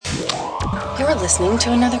You're listening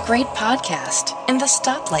to another great podcast in the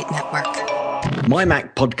Stoplight Network. My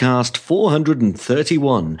Mac Podcast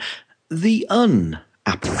 431, The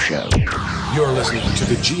Un-Apple Show. You're listening to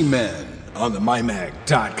the G-Men on the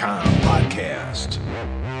MyMac.com podcast.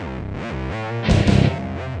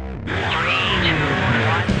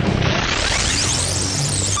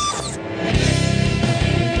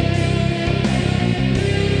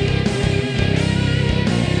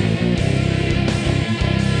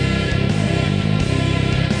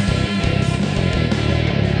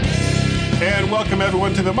 And welcome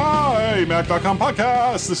everyone to the MyMac.com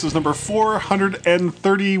podcast. This is number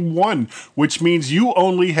 431, which means you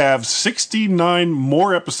only have 69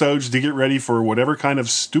 more episodes to get ready for whatever kind of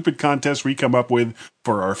stupid contest we come up with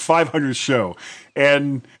for our 500th show.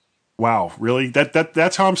 And wow, really?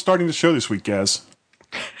 That's how I'm starting the show this week, Gaz.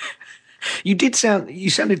 You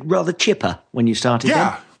sounded rather chipper when you started. Yeah.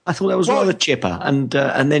 Then. I thought that was rather chipper, and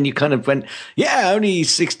then you kind of went, "Yeah, only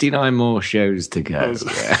 69 more shows to go."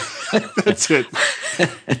 Yeah. That's it.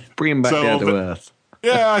 Bring him back down to earth.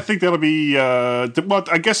 Yeah, I think that'll be. Well,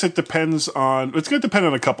 I guess it depends on. It's going to depend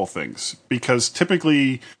on a couple things because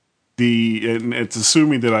typically and it's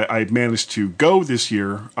assuming that I managed to go this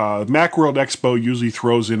year. Macworld Expo usually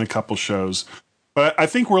throws in a couple shows, but I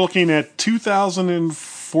think we're looking at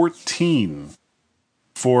 2014.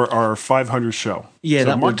 For our 500 show. Yeah,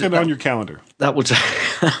 so mark it on your calendar. That would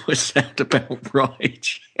sound about right.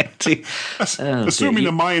 Assuming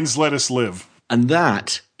the Mayans let us live. And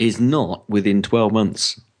that is not within 12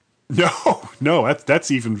 months. No,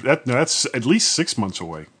 that's at least 6 months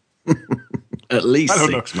away. At least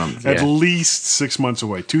 6 months. Yeah. At least 6 months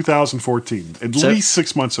away. 2014. At least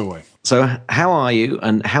 6 months away. So how are you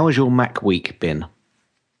and how has your Mac week been?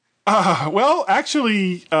 Well,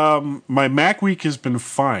 actually, my Mac week has been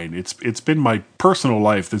fine. It's been my personal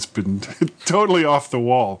life that's been totally off the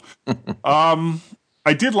wall. I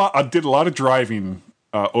did a lot of driving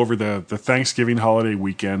over the Thanksgiving holiday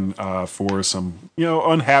weekend for some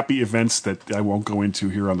unhappy events that I won't go into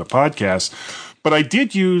here on the podcast. But I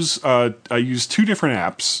did use two different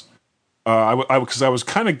apps. Because I was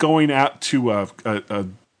kind of going out to a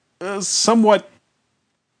somewhat.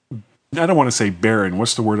 I don't want to say barren.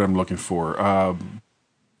 What's the word I'm looking for?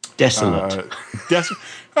 Desolate.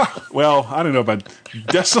 Well, I don't know about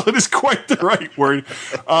desolate is quite the right word.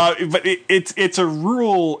 But it's a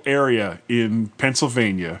rural area in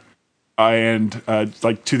Pennsylvania and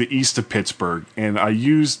like to the east of Pittsburgh. And I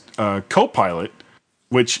used Copilot,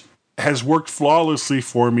 which has worked flawlessly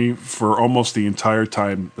for me for almost the entire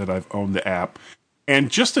time that I've owned the app.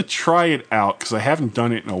 And just to try it out, because I haven't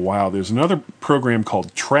done it in a while, there's another program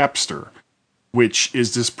called Trapster, which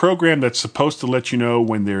is this program that's supposed to let you know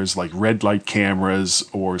when there's like red light cameras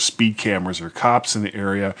or speed cameras or cops in the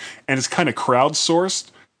area, and it's kind of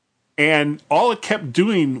crowdsourced. And all it kept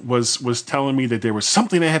doing was telling me that there was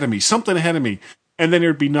something ahead of me, and then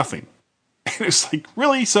there'd be nothing. And it's like,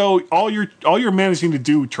 really? So all you're managing to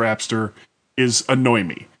do, Trapster, is annoy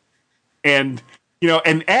me. And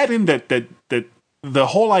and add in that the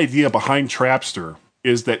whole idea behind Trapster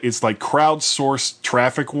is that it's like crowdsourced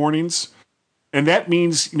traffic warnings. And that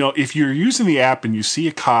means, if you're using the app and you see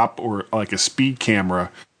a cop or like a speed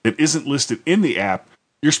camera that isn't listed in the app,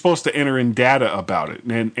 you're supposed to enter in data about it.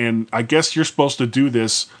 And I guess you're supposed to do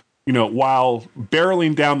this, while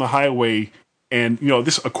barreling down the highway. And,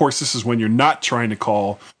 this is when you're not trying to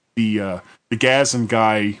call the Gaz and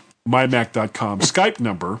Guy MyMac.com Skype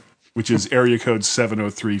number, which is area code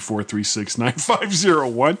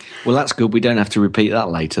 703-436-9501. Well, that's good. We don't have to repeat that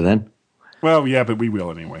later then. Well, yeah, but we will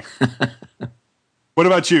anyway. What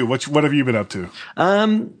about you? What have you been up to?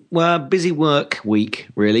 Well, busy work week,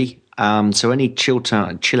 really. So any chill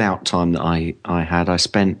out time that I had, I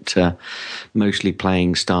spent mostly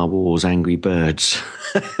playing Star Wars Angry Birds.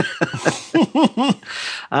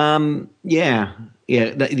 Yeah.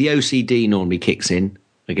 The OCD normally kicks in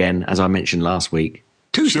again, as I mentioned last week.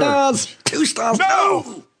 Two stars.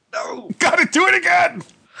 No, gotta do it again.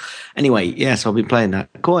 Anyway, yes, I've been playing that.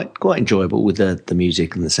 Quite enjoyable with the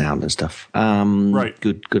music and the sound and stuff. Right.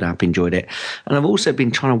 Good app. Enjoyed it. And I've also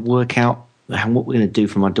been trying to work out what we're going to do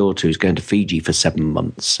for my daughter who's going to Fiji for 7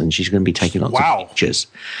 months, and she's going to be taking lots of pictures.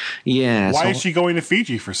 Yeah. Why is she going to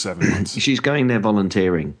Fiji for 7 months? She's going there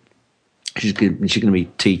volunteering. She's going to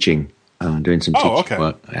be teaching, doing some teaching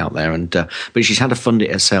work out there, and but she's had to fund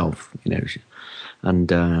it herself,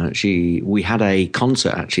 And we had a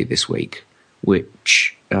concert actually this week,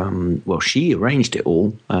 which she arranged it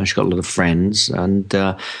all. She got a lot of friends, and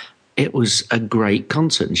it was a great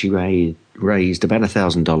concert. And she raised about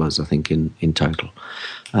 $1,000, I think, in total,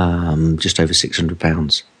 just over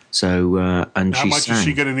 £600. So, and how much is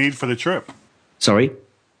she going to need for the trip? Sorry?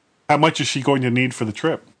 How much is she going to need for the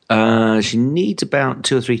trip? She needs about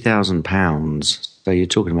 £2,000 or £3,000. So you're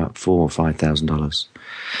talking about $4,000 or $5,000.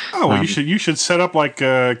 Oh, well, you should set up like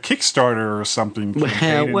a Kickstarter or something.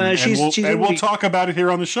 We'll talk about it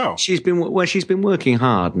here on the show. She's been working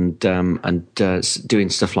hard and doing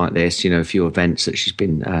stuff like this. A few events that she's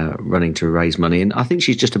been running to raise money, and I think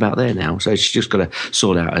she's just about there now. So she's just got to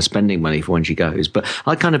sort out her spending money for when she goes. But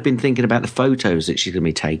I kind of been thinking about the photos that she's going to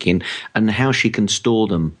be taking and how she can store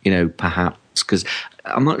them. Perhaps. Because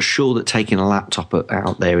I'm not sure that taking a laptop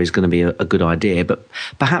out there is going to be a good idea, but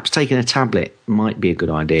perhaps taking a tablet might be a good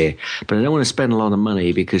idea. But I don't want to spend a lot of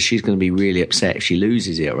money because she's going to be really upset if she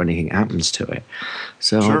loses it or anything happens to it.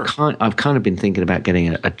 So sure. I've kind of been thinking about getting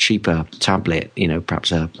a cheaper tablet,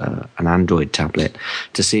 perhaps an Android tablet,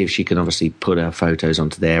 to see if she can obviously put her photos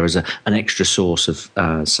onto there as an extra source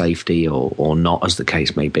of safety or not, as the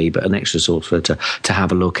case may be, but an extra source for her to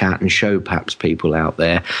have a look at and show perhaps people out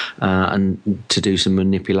there and to do some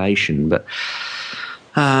manipulation. But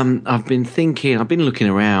I've been looking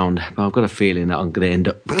around, but I've got a feeling that I'm going to end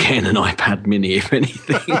up getting an iPad mini, if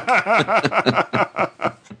anything.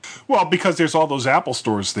 Well, because there's all those Apple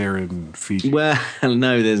stores there in Fiji. Well,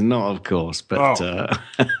 no, there's not, of course. But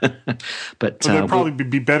there'd probably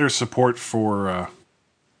be better support for an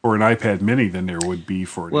iPad mini than there would be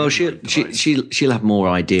for an Android device. She'll have more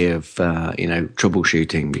idea of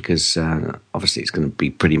troubleshooting, because obviously it's going to be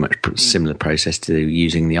pretty much similar process to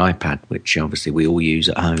using the iPad, which obviously we all use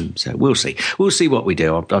at home. So we'll see what we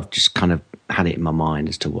do. I've just kind of had it in my mind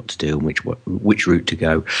as to what to do and which route to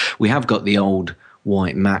go. We have got the old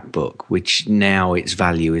white MacBook, which now its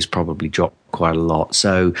value is probably dropped quite a lot.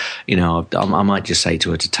 So, I might just say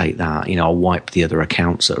to her to take that. I'll wipe the other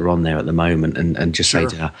accounts that are on there at the moment and just say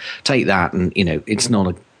to her, take that. And, it's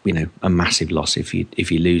not a massive loss if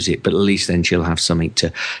you lose it, but at least then she'll have something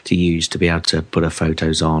to use to be able to put her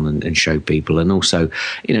photos on and show people, and also,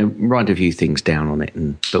 write a few things down on it.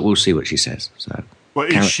 But we'll see what she says. So. Well,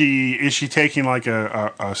 is she taking like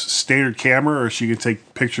a standard camera, or is she going to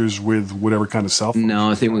take pictures with whatever kind of cell phone? No,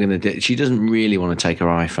 I think we're going to do. She doesn't really want to take her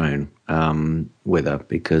iPhone with her,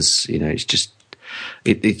 because it's just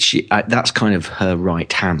that's kind of her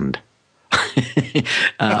right hand.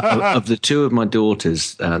 Of the two of my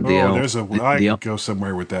daughters, I could go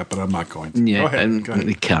somewhere with that, but I'm not going to. Yeah, go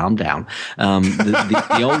ahead. Calm down.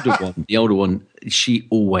 The older one, she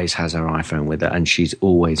always has her iPhone with her, and she's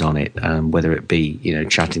always on it, whether it be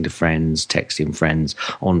chatting to friends, texting friends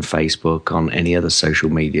on Facebook, on any other social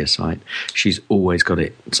media site. She's always got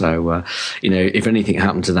it. So if anything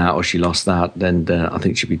happened to that or she lost that, then I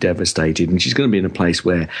think she'd be devastated, and she's going to be in a place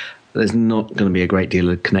where there's not going to be a great deal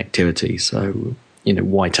of connectivity. So,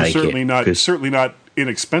 why take it? Certainly not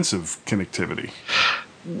inexpensive connectivity.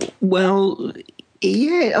 Well,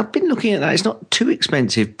 yeah, I've been looking at that. It's not too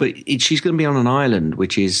expensive, but she's going to be on an island,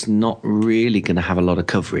 which is not really going to have a lot of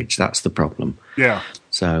coverage. That's the problem. Yeah.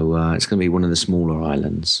 So it's going to be one of the smaller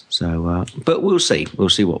islands. So, but we'll see. We'll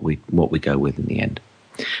see what we go with in the end.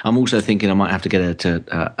 I'm also thinking I might have to get her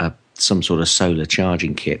to some sort of solar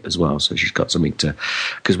charging kit as well, so she's got something to,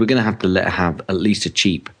 because we're going to have to let her have at least a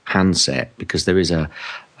cheap handset, because there is a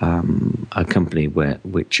company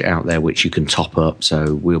which out there which you can top up,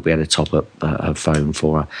 so we'll be able to top up her phone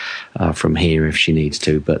for her from here if she needs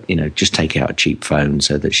to, but just take out a cheap phone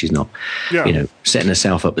so that she's not setting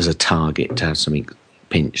herself up as a target to have something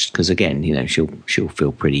pinched, because again she'll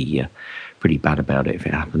feel pretty bad about it if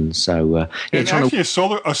it happens. So actually, a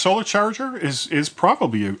solar charger is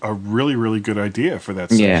probably a really, really good idea for that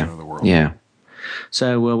section of the world. Yeah.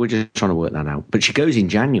 So we're just trying to work that out. But she goes in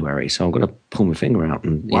January, so I'm going to pull my finger out.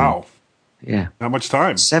 And wow. Yeah. How much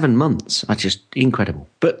time? 7 months. That's just incredible.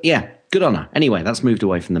 But yeah, good on her. Anyway, that's moved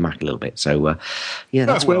away from the Mac a little bit. So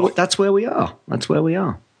that's where we are. That's where we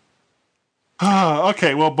are.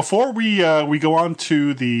 Okay, well, before we go on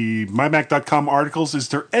to the mymac.com articles, is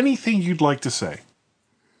there anything you'd like to say?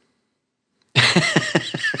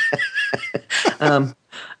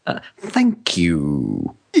 Thank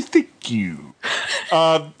you. Thank you.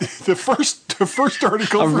 The first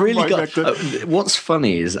article. I've really got. What's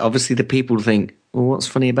funny is obviously the people think, well, what's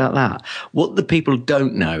funny about that? What the people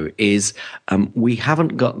don't know is we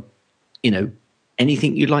haven't got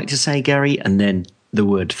anything you'd like to say, Gary, and then the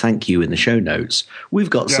word thank you in the show notes. We've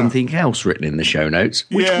got something else written in the show notes,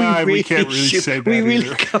 which we can't really say that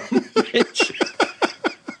either. Can't mention.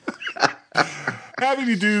 Having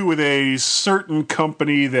to do with a certain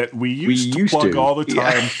company that we used to plug all the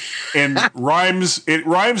time, and it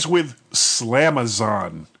rhymes with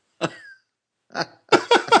Slamazon.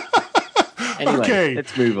 Anyway, okay,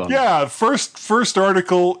 let's move on. Yeah, first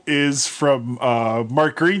article is from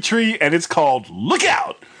Mark Greentree, and it's called "Look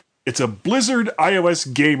Out." It's a Blizzard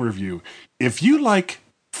iOS game review. If you like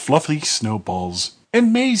fluffy snowballs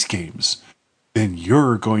and maze games, then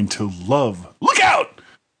you're going to love Look Out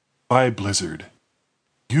by Blizzard.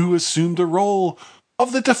 You assume the role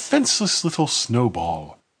of the defenseless little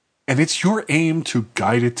snowball, and it's your aim to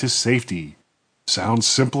guide it to safety. Sounds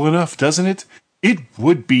simple enough, doesn't it? It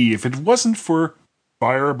would be if it wasn't for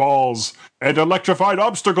fireballs and electrified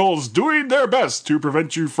obstacles doing their best to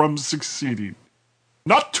prevent you from succeeding.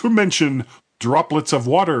 Not to mention droplets of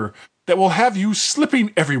water that will have you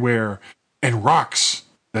slipping everywhere and rocks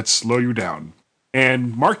that slow you down.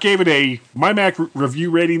 And Mark gave it a MyMac review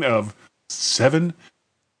rating of 7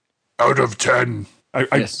 out of 10.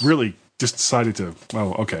 I really just decided to...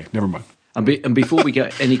 Oh, okay, never mind. And before we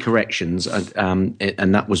get any corrections, and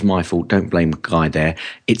that was my fault, don't blame Guy there,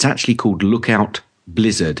 it's actually called Lookout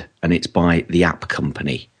Blizzard, and it's by the app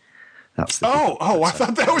company. That's the I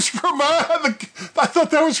thought that was from I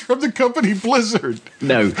thought that was from the company Blizzard.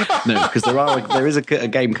 No, because there is a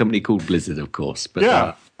game company called Blizzard, of course, but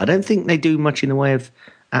I don't think they do much in the way of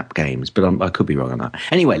app games, but I could be wrong on that.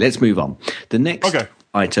 Anyway, let's move on. The next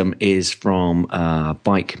item is from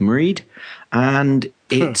Bike Mead, and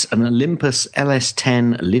it's an Olympus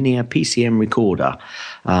LS10 linear PCM recorder.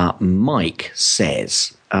 Mike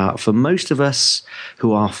says, for most of us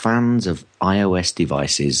who are fans of iOS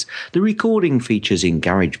devices, the recording features in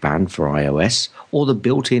GarageBand for iOS or the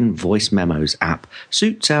built-in Voice Memos app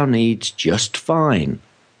suits our needs just fine.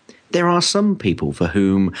 There are some people for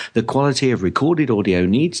whom the quality of recorded audio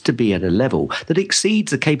needs to be at a level that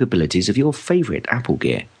exceeds the capabilities of your favourite Apple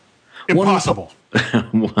gear. Impossible.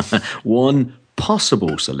 One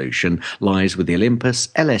possible solution lies with the Olympus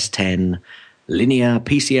LS10 linear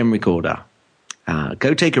PCM recorder.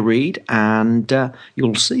 Go take a read, and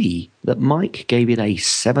you'll see that Mike gave it a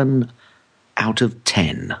 7 out of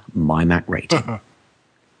 10 MyMac rating.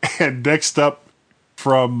 And next up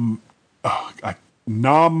from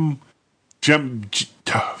John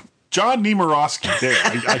Nemorowski.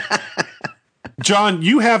 There, John,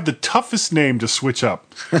 you have the toughest name to switch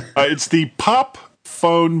up. It's the Pop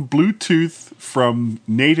Phone Bluetooth from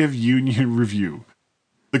Native Union Review.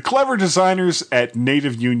 The clever designers at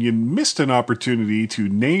Native Union missed an opportunity to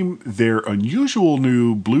name their unusual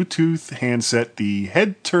new Bluetooth handset the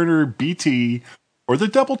Head Turner BT or the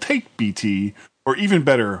Double Take BT, or even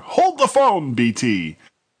better, Hold the Phone BT.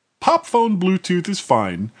 Pop Phone Bluetooth is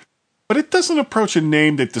fine, but it doesn't approach a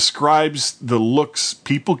name that describes the looks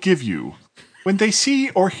people give you when they see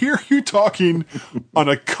or hear you talking on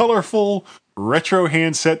a colorful retro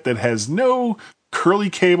handset that has no curly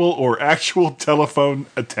cable or actual telephone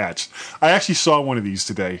attached. I actually saw one of these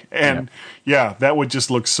today, and that would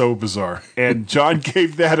just look so bizarre. And John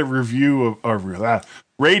gave that a review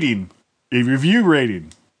rating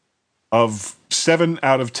of 7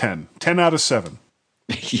 out of 10. 10 out of 7.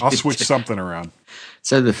 I'll switch something around.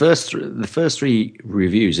 So the first three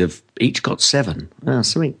reviews have each got 7.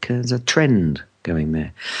 There's a trend going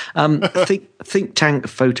there. Think Tank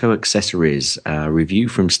Photo Accessories review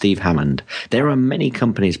from Steve Hammond. There are many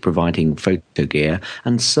companies providing photo gear,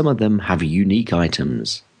 and some of them have unique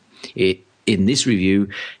items. In this review,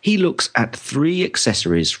 he looks at 3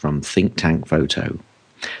 accessories from Think Tank Photo.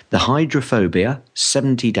 The Hydrophobia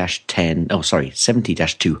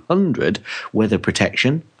 70-200 weather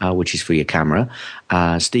protection, which is for your camera.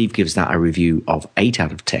 Steve gives that a review of 8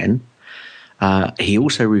 out of 10. He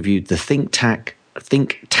also reviewed the Think Tank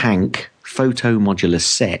Photo Modular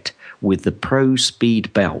Set with the Pro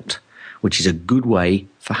Speed Belt, which is a good way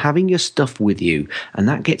for having your stuff with you, and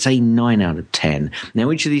that gets a 9 out of 10.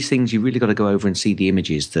 Now, each of these things, you really got to go over and see the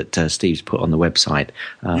images that Steve's put on the website.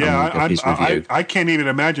 I can't even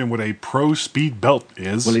imagine what a Pro Speed Belt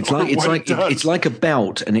is. Well, it's like a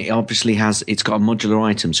belt, and it obviously it's got a modular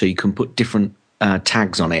item, so you can put different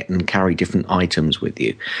tags on it and carry different items with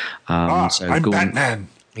you. I'm Batman.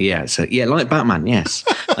 Like Batman, yes.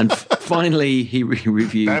 And finally, he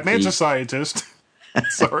reviewed... Batman's a scientist.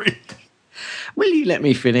 Sorry. Will you let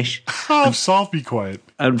me finish? Be quiet.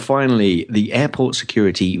 And finally, the Airport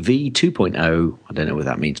Security V2.0, I don't know whether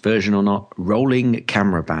that means version or not, rolling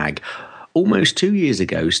camera bag. Almost 2 years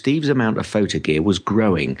ago, Steve's amount of photo gear was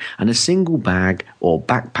growing, and a single bag or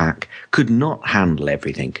backpack could not handle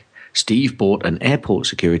everything. Steve bought an Airport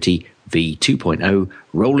Security V2.0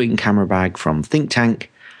 rolling camera bag from Think Tank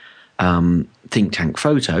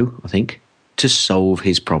Photo, I think, to solve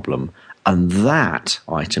his problem. And that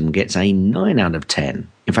item gets a 9 out of 10.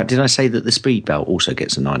 In fact, did I say that the speed belt also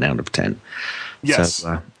gets a 9 out of 10? Yes.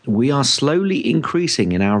 So we are slowly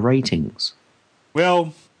increasing in our ratings.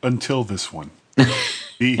 Well, until this one.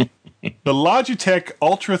 The Logitech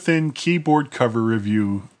Ultra Thin Keyboard Cover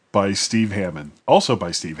Review by Steve Hammond. Also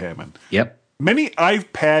by Steve Hammond. Yep. Many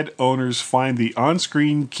iPad owners find the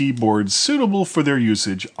on-screen keyboard suitable for their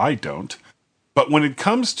usage. I don't. But when it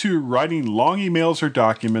comes to writing long emails or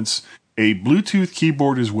documents, a Bluetooth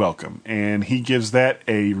keyboard is welcome. And he gives that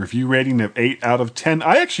a review rating of 8 out of 10.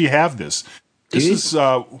 I actually have this. This is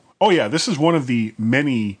this is one of the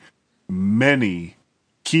many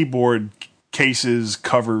keyboard cases,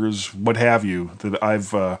 covers, what have you, that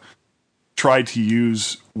I've tried to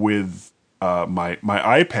use with my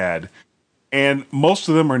iPad. And most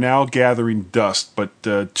of them are now gathering dust, but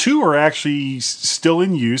 2 are actually still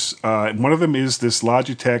in use. And one of them is this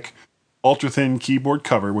Logitech Ultra Thin Keyboard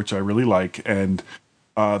Cover, which I really like. And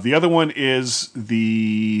the other one is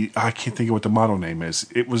I can't think of what the model name is.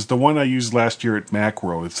 It was the one I used last year at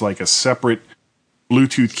Macworld. It's like a separate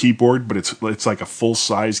Bluetooth keyboard, but it's like a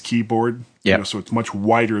full-size keyboard. Yeah. So it's much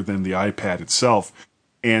wider than the iPad itself.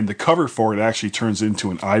 And the cover for it actually turns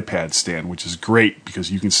into an iPad stand, which is great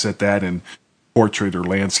because you can set that in portrait or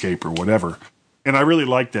landscape or whatever. And I really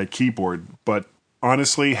like that keyboard. But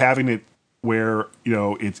honestly, having it where,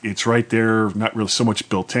 it's right there, not really so much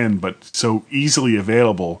built in, but so easily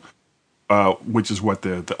available, which is what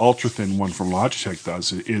the ultra thin one from Logitech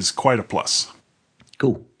does, is quite a plus.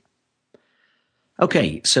 Cool.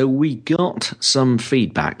 Okay, so we got some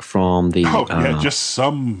feedback from the... just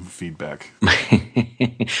some feedback.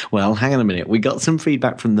 Well, hang on a minute. We got some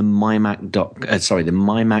feedback from the MyMac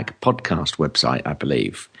podcast website, I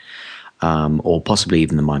believe, or possibly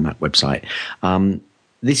even the MyMac website.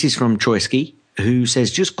 This is from Troysky, who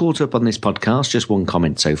says, just caught up on this podcast, just one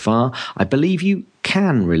comment so far. I believe you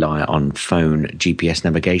can rely on phone GPS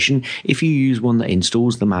navigation if you use one that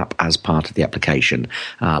installs the map as part of the application.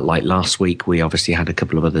 Like last week, we obviously had a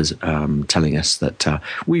couple of others telling us that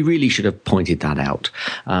we really should have pointed that out.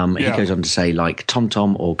 He goes on to say, like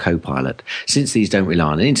TomTom or Copilot, since these don't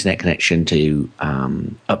rely on an internet connection to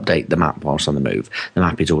update the map whilst on the move, the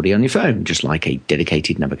map is already on your phone, just like a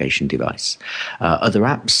dedicated navigation device. Other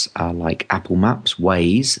apps like Apple Maps,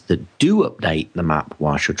 Waze, that do update the map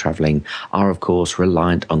whilst you're traveling are, of course,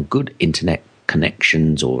 reliant on good internet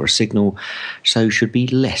connections or a signal, so should be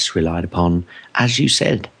less relied upon, as you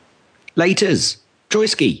said. Laters,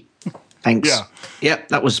 Troysky. Thanks. Yeah,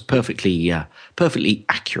 that was perfectly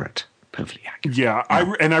accurate. Perfectly accurate. Yeah, I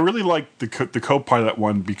really like the Copilot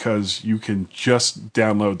one because you can just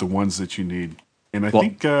download the ones that you need. And I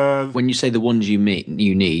think when you say the ones you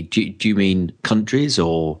need, do you mean countries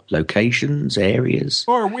or locations, areas?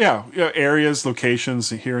 Or areas, locations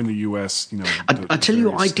here in the US. I tell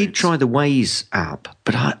you, I did try the Waze app,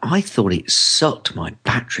 but I thought it sucked my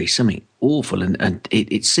battery, something awful, and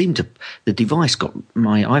it seemed to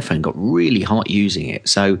my iPhone got really hot using it,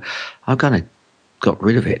 so I kind of got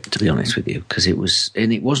rid of it, to be honest with you, because it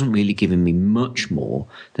wasn't really giving me much more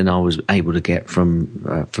than I was able to get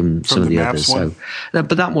from some of the others. One. So,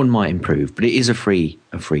 but that one might improve. But it is a free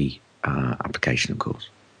application, of course.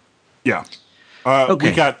 Yeah.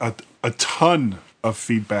 We got a ton of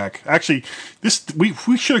feedback. Actually,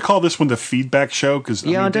 we should have called this one the feedback show because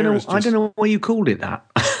I don't know why you called it that.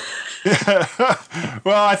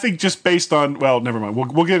 Well, I think just based on... Well, never mind.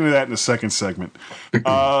 We'll get into that in the second segment.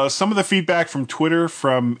 Some of the feedback from Twitter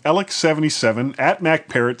from Alex77 at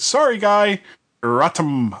MacParrot. Sorry, guy.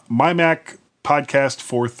 Ratam MyMac Podcast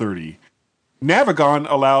 430. Navigon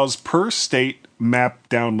allows per state map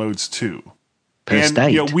downloads too. Per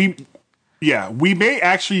state? We may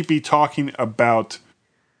actually be talking about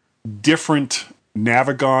different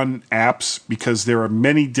Navigon apps because there are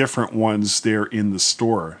many different ones there in the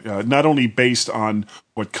store, not only based on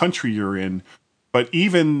what country you're in, but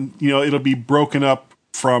even it'll be broken up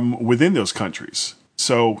from within those countries.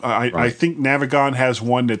 So I think Navigon has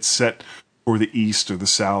one that's set for the east or the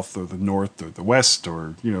south or the north or the west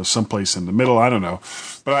or someplace in the middle. I don't know,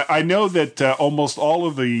 but I know that almost all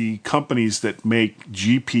of the companies that make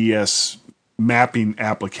GPS mapping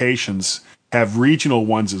applications have regional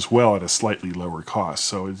ones as well at a slightly lower cost.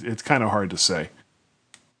 So it's kind of hard to say.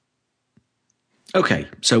 Okay,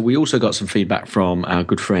 so we also got some feedback from our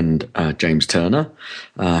good friend James Turner.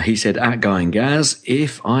 He said, at Guy and Gaz,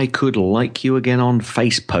 if I could like you again on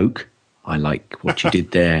Facebook, I like what you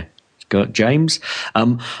did there, James,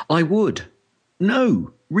 I would.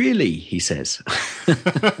 No, really, he says.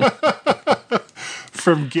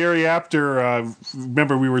 From Gary Apter,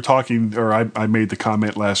 remember we were talking, or I made the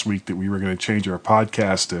comment last week that we were going to change our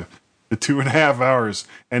podcast to 2.5 hours.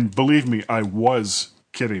 And believe me, I was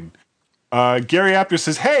kidding. Gary Apter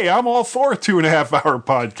says, "Hey, I'm all for a 2.5-hour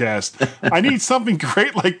podcast. I need something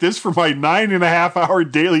great like this for my 9.5-hour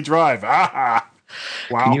daily drive." Wow.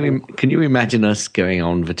 Can you imagine us going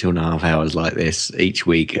on for 2.5 hours like this each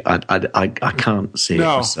week? I can't see it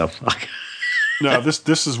myself. No,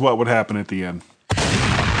 this is what would happen at the end.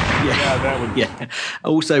 Yeah, that would. Yeah.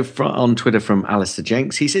 Also on Twitter from Alistair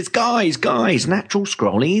Jenks, he says, guys, natural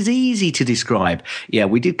scrolling is easy to describe. Yeah,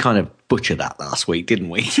 we did kind of butcher that last week, didn't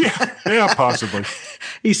we? Yeah, possibly.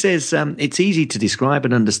 He says, it's easy to describe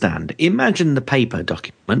and understand. Imagine the paper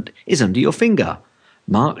document is under your finger.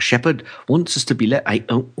 Mark Shepard wants us to be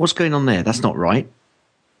what's going on there? That's not right.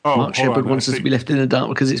 Mark Shepard wants us to be left in the dark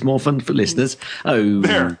because it's more fun for listeners.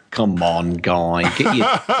 Oh, come on, guy. Get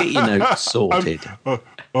your notes sorted.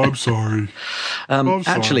 I'm sorry.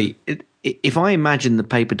 Actually, if I imagine the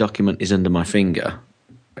paper document is under my finger,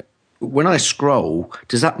 when I scroll,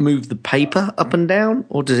 does that move the paper up and down,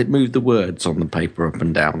 or does it move the words on the paper up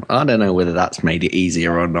and down? I don't know whether that's made it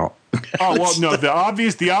easier or not. Oh, well, no, the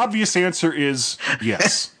obvious answer is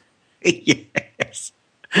yes. Yes.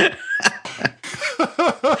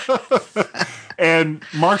 And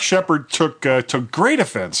Mark Shepard took great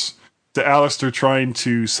offense to Alistair trying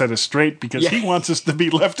to set us straight because he wants us to be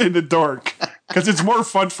left in the dark because it's more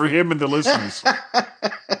fun for him and the listeners.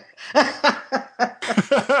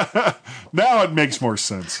 Now it makes more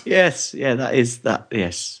sense. Yes, yeah, that is that.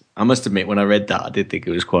 Yes, I must admit, when I read that, I did think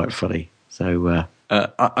it was quite funny. So, and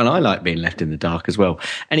I like being left in the dark as well.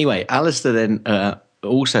 Anyway, Alistair then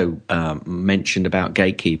also mentioned about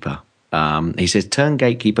Gatekeeper. He says, turn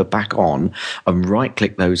Gatekeeper back on and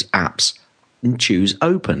right-click those apps and choose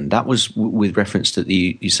open. That was with reference to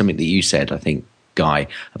something that you said, I think, Guy,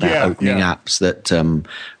 about opening apps that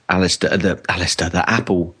that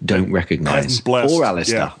Apple don't recognise, or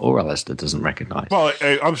Alistair doesn't recognise. Well,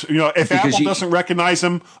 if Apple doesn't recognise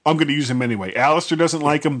them, I'm going to use them anyway. Alistair doesn't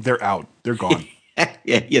like them; they're out, they're gone.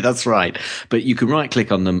 Yeah, that's right. But you can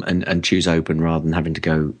right-click on them and choose open rather than having to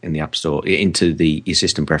go in the App Store into your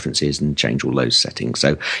system preferences and change all those settings.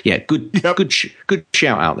 So, yeah, good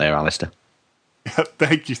shout out there, Alistair.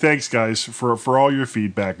 Thank you. Thanks, guys, for all your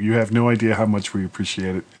feedback. You have no idea how much we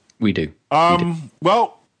appreciate it. We do.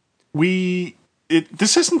 Well,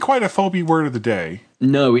 this isn't quite a Phobie word of the day.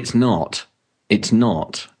 No, it's not. It's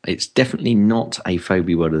not. It's definitely not a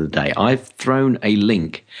Phobie word of the day. I've thrown a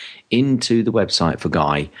link into the website for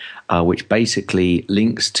Guy, which basically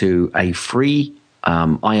links to a free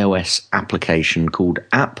iOS application called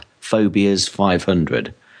App Phobias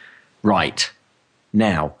 500. Right.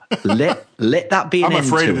 Now, let that be an end to it.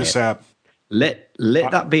 I'm afraid of this app. Let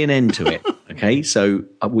that be an end to it. Okay, so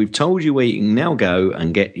we've told you where you can now go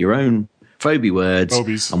and get your own Phobie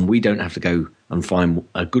words, and we don't have to go and find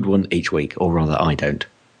a good one each week, or rather, I don't.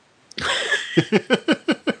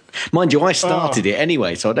 Mind you, I started it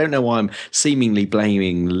anyway, so I don't know why I'm seemingly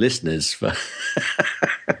blaming listeners for.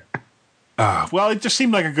 Well, it just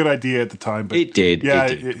seemed like a good idea at the time, but it did. Yeah,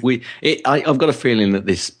 it did. I've got a feeling that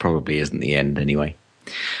this probably isn't the end anyway.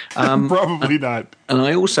 Probably not. And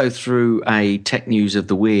I also threw a tech news of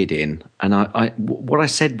the weird in, and what I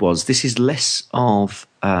said was this is less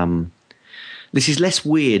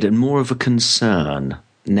weird and more of a concern.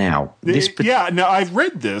 Now, now I've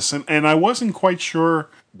read this, and I wasn't quite sure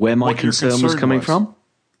where my concern was coming from.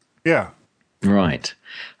 Yeah, right.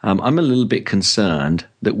 I'm a little bit concerned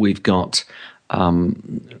that we've got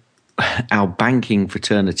our banking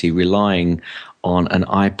fraternity relying on an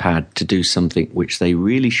iPad to do something which they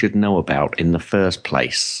really should know about in the first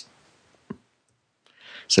place.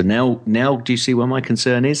 So now do you see where my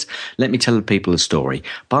concern is? Let me tell the people a story.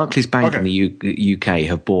 Barclays Bank in the UK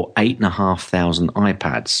have bought 8,500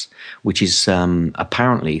 iPads, which is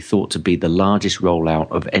apparently thought to be the largest rollout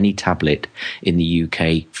of any tablet in the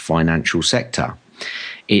UK financial sector.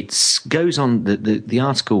 It goes on, the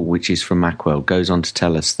article, which is from Macworld, goes on to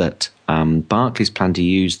tell us that Barclays plan to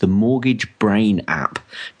use the Mortgage Brain app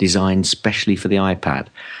designed specially for the iPad.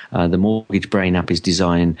 The Mortgage Brain app is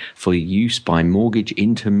designed for use by mortgage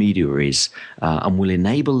intermediaries and will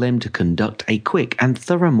enable them to conduct a quick and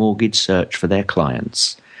thorough mortgage search for their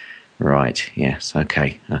clients. Right. Yes.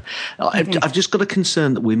 Okay. I've just got a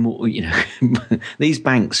concern that we're more, these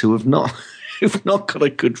banks who've not got a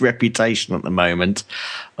good reputation at the moment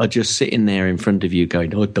are just sitting there in front of you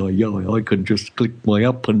going, I can just click my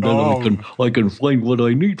app and then I can find what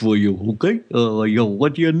I need for you. Okay.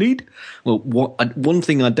 What do you need? Well, one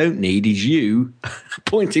thing I don't need is you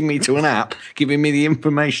pointing me to an app, giving me the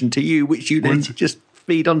information to you, which you then just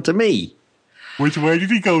feed on to me. Which way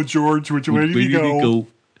did he go, George? Which way did he go?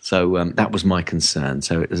 So that was my concern.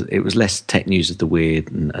 So it was less tech news of the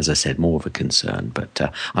weird, and as I said, more of a concern. But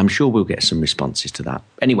I'm sure we'll get some responses to that.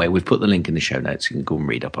 Anyway, we've put the link in the show notes. You can go and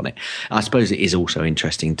read up on it. I suppose it is also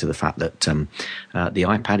interesting to the fact that the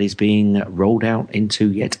iPad is being rolled out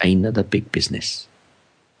into yet another big business.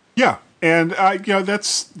 Yeah, and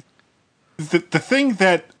that's the thing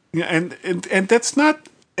that, and that's not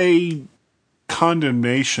a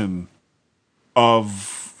condemnation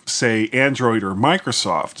of, say, Android or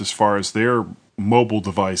Microsoft as far as their mobile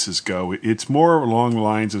devices go. It's more along the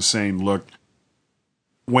lines of saying, look,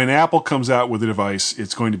 when Apple comes out with a device,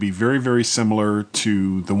 it's going to be very, very similar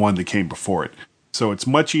to the one that came before it. So it's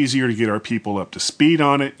much easier to get our people up to speed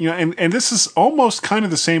on it. And this is almost kind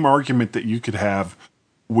of the same argument that you could have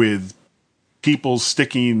with people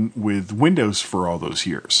sticking with Windows for all those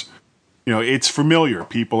years. It's familiar.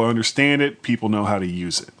 People understand it. People know how to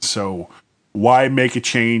use it. So why make a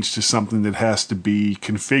change to something that has to be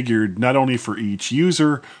configured not only for each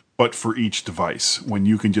user, but for each device, when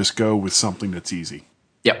you can just go with something that's easy?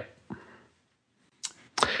 Yep.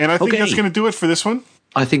 And I think that's going to do it for this one.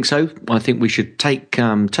 I think so. I think we should take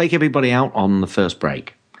everybody out on the first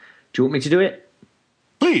break. Do you want me to do it?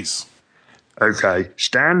 Please. Okay.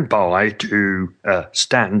 Stand by,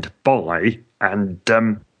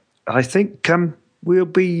 and I think we'll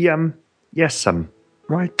be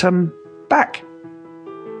back.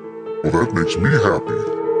 Well, that makes me happy.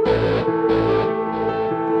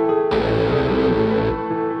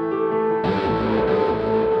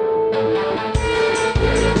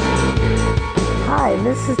 Hi,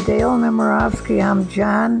 this is Dale Nemirovsky. I'm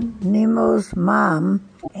John Nemo's mom,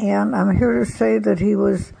 and I'm here to say that he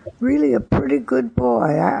was really a pretty good boy.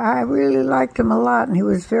 I really liked him a lot, and he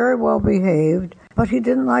was very well behaved, but he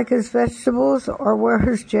didn't like his vegetables or wear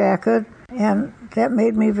his jacket, and that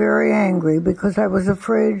made me very angry because I was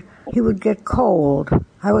afraid he would get cold.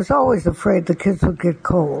 I was always afraid the kids would get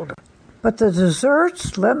cold. But the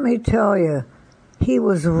desserts, let me tell you, he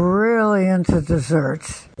was really into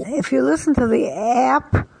desserts. If you listen to the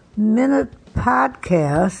App Minute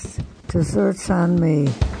podcast, Desserts on Me.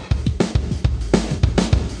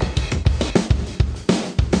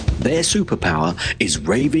 Their superpower is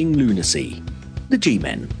raving lunacy. The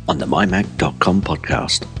G-Men on the MyMac.com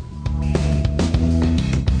podcast.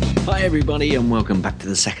 Hi everybody, and welcome back to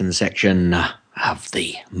the second section of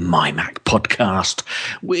the MyMac podcast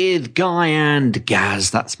with Guy and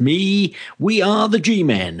Gaz. That's me. We are the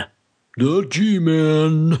G-Men. The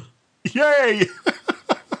G-Men. Yay!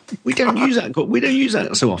 We don't use that. We don't use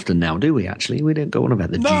that so often now, do we? Actually, we don't go on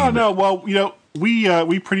about the G-Men. No. Well,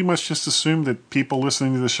 we pretty much just assume that people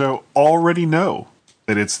listening to the show already know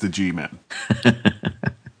that it's the G-Men. Yeah.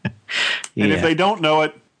 And if they don't know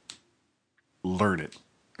it, learn it.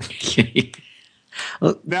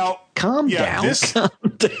 Well, now, calm down. Calm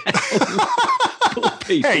down.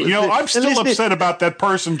 Hey, I'm still upset about that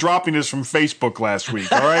person dropping us from Facebook last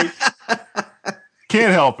week. All right,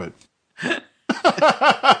 can't help it.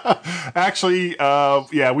 Actually,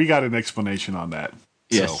 we got an explanation on that.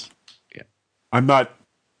 Yes, so, yeah. I'm not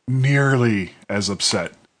nearly as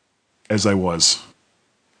upset as I was.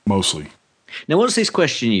 Mostly. Now, what's this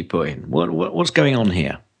question you put in? What's going on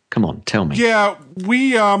here? Come on, tell me. Yeah,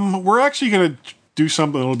 we're actually going to do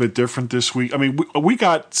something a little bit different this week. I mean, we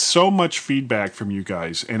got so much feedback from you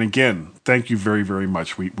guys, and again, thank you very, very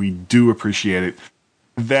much. We do appreciate it.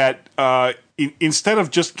 That instead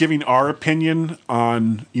of just giving our opinion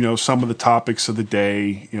on some of the topics of the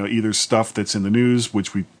day, either stuff that's in the news,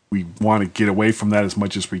 which we want to get away from that as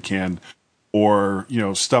much as we can, or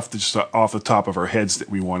stuff that's just off the top of our heads that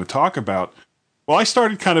we want to talk about. Well, I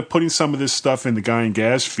started kind of putting some of this stuff in the Guy and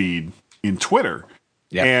Gaz feed in Twitter.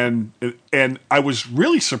 Yeah. And I was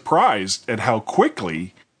really surprised at how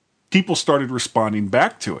quickly people started responding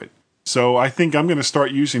back to it. So I think I'm going to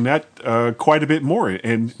start using that quite a bit more,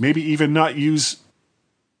 and maybe even not use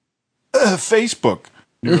Facebook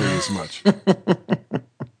nearly as much.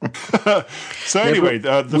 So anyway,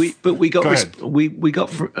 we got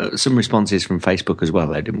some responses from Facebook as well,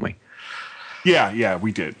 though, didn't we? Yeah,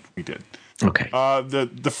 we did. Okay.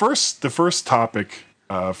 The first topic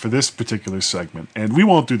for this particular segment, and we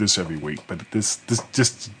won't do this every week, but this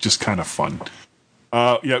just kind of fun.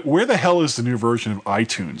 Where the hell is the new version of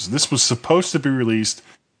iTunes? This was supposed to be released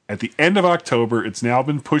at the end of October. It's now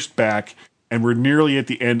been pushed back, and we're nearly at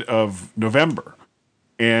the end of November.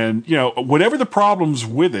 And, whatever the problems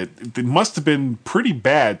with it must have been pretty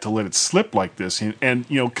bad to let it slip like this. And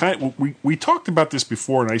we talked about this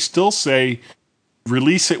before, and I still say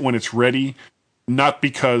release it when it's ready, not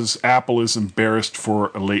because Apple is embarrassed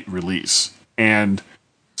for a late release. And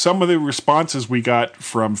some of the responses we got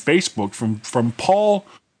from Facebook, from Paul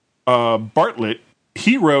Bartlett,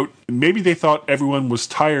 he wrote, maybe they thought everyone was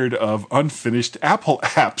tired of unfinished Apple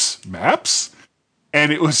apps. Maps?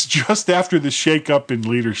 And it was just after the shakeup in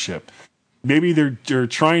leadership. Maybe they're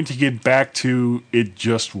trying to get back to it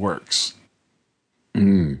just works.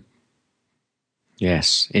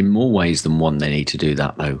 Yes, in more ways than one, they need to do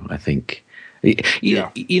that, though, I think.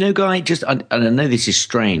 You know, Guy, and I know this is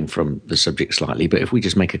straying from the subject slightly, but if we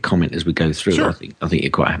just make a comment as we go through, sure. I think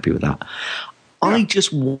you're quite happy with that. Yeah. I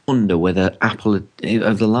just wonder whether Apple,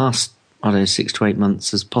 over the last, 6 to 8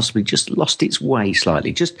 months, has possibly just lost its way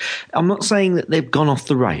slightly. I'm not saying that they've gone off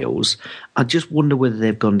the rails. I just wonder whether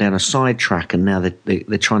they've gone down a side track and now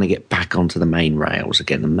they're trying to get back onto the main rails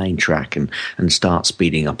again, the main track, and start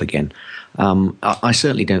speeding up again. I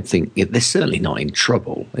certainly don't think they're certainly not in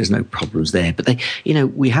trouble. There's no problems there, but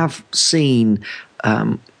we have seen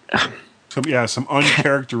some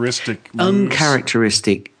uncharacteristic moves.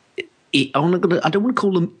 I don't want to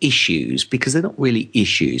call them issues because they're not really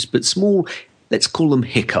issues, but small, let's call them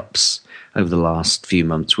hiccups over the last few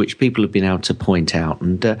months, which people have been able to point out.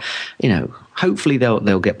 And, hopefully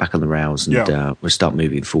they'll get back on the rails and we'll start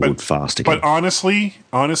moving forward fast again. But honestly,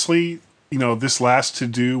 this last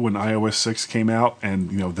to-do when iOS 6 came out and,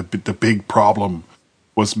 the big problem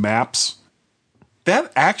was Maps.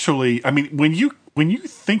 That actually, I mean, when you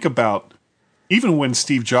think about even when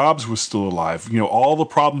Steve Jobs was still alive, all the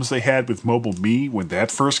problems they had with Mobile Me when that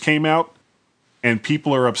first came out, and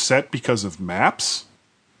people are upset because of Maps.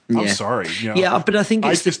 I'm sorry. But I think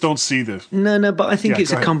I just don't see this. No, but I think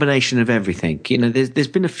it's a combination of everything. There's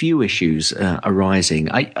been a few issues arising.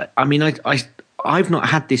 I've not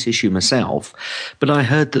had this issue myself, but I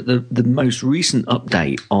heard that the most recent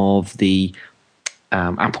update of the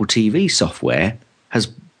Apple TV software has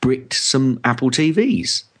bricked some Apple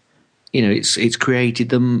TVs. It's created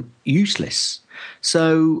them useless.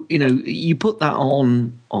 So, you put that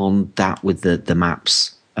on that with the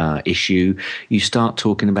Maps issue, you start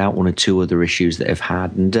talking about one or two other issues that have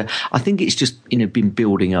had. And I think it's just, been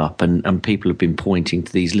building up and people have been pointing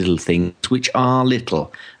to these little things, which are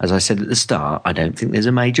little. As I said at the start, I don't think there's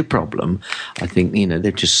a major problem. I think,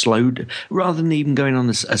 they've just slowed, rather than even going on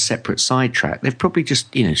a separate sidetrack, they've probably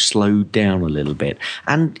just, slowed down a little bit.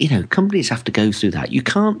 And, companies have to go through that. You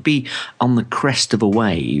can't be on the crest of a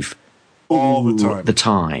wave all the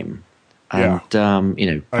time. And,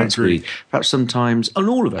 perhaps sometimes, and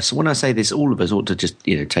all of us, when I say this, all of us ought to just,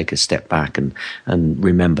 take a step back and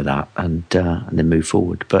remember that and then move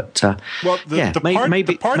forward. But, maybe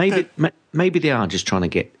they are just trying to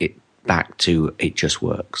get it back to it just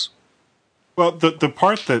works. Well, the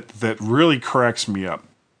part that really cracks me up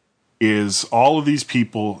is all of these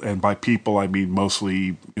people, and by people I mean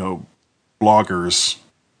mostly, bloggers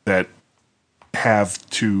that have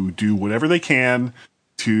to do whatever they can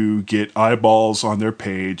to get eyeballs on their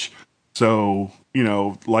page. So,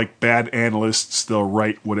 like bad analysts, they'll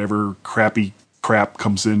write whatever crappy crap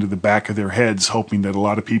comes into the back of their heads, hoping that a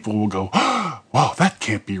lot of people will go, wow, that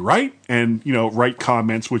can't be right. And, write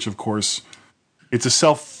comments, which of course it's a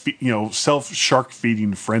self shark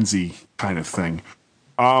feeding frenzy kind of thing.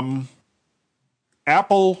 Apple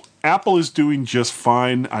is doing just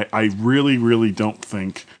fine. I really, really don't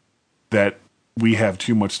think that we have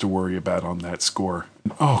too much to worry about on that score.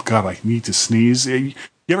 Oh God, I need to sneeze. You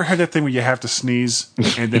ever heard that thing where you have to sneeze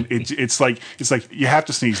and then it's like you have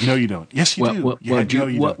to sneeze? No, you don't. Yes, you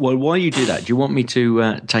do. Well, while you do that, do you want me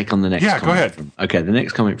to take on the next? Yeah, go ahead. Okay, the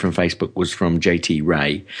next comment from Facebook was from JT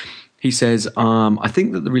Ray. He says, I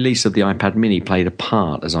think that the release of the iPad mini played a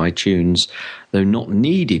part, as iTunes, though not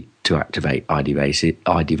needed to activate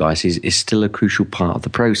iDevices, is still a crucial part of the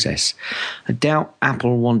process. I doubt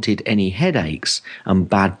Apple wanted any headaches and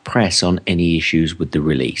bad press on any issues with the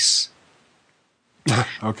release.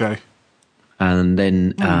 Okay. And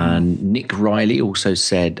then Nick Riley also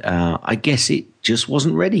said, I guess it just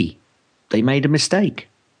wasn't ready. They made a mistake.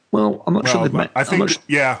 Well, I'm not sure they've made...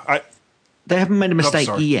 They haven't made a mistake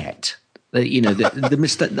yet. The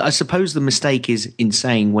mistake. I suppose the mistake is in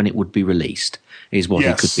saying when it would be released is what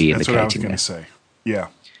he could be indicating. That's what I was going to say.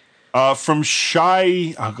 Yeah. From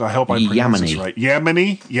Shy, I hope I pronounced this right.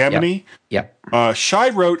 Yamini. Yep. Shy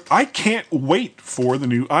wrote, I can't wait for the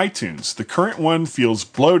new iTunes. The current one feels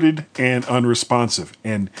bloated and unresponsive.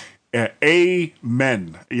 And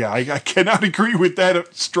amen. Yeah, I cannot agree with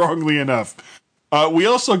that strongly enough. We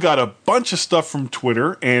also got a bunch of stuff from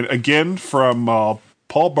Twitter, and again from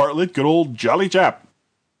Paul Bartlett, good old Jolly Jap.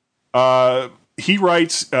 He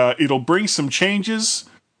writes, it'll bring some changes,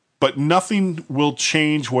 but nothing will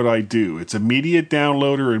change what I do. It's a media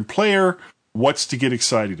downloader and player. What's to get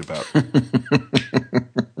excited about?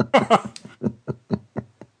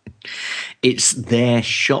 it's their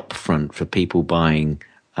shop front for people buying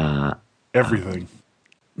everything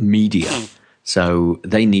media. So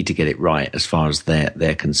they need to get it right as far as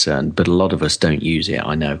they're concerned. But a lot of us don't use it.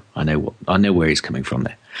 I know where he's coming from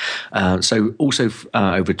there. So also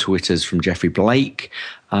over Twitter's from Jeffrey Blake.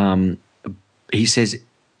 He says,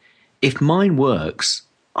 if mine works,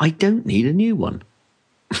 I don't need a new one.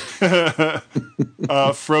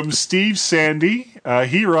 From Steve Sandy,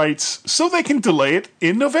 he writes, so they can delay it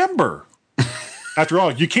in November. After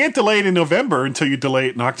all, you can't delay it in November until you delay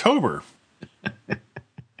it in October.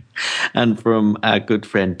 And from our good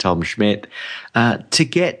friend Tom Schmidt, to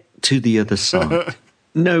get to the other side.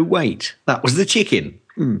 No, wait, that was the chicken.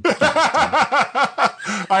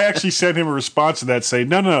 I actually sent him a response to that saying,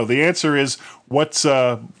 no, the answer is what's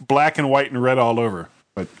black and white and red all over.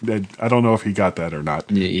 But I don't know if he got that or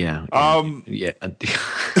not. Yeah. The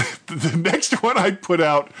next one I put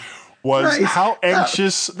out was how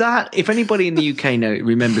anxious... That if anybody in the UK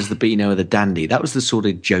remembers the Beano or the Dandy, that was the sort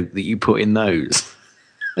of joke that you put in those.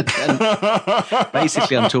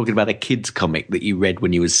 Basically, I'm talking about a kid's comic that you read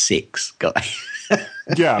when you were 6.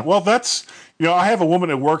 Yeah, well, that's... I have a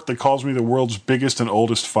woman at work that calls me the world's biggest and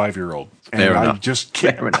oldest 5-year-old. And I just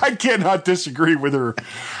I cannot disagree with her.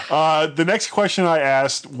 The next question I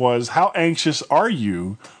asked was, how anxious are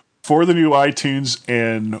you for the new iTunes,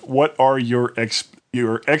 and what are your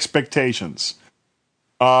expectations?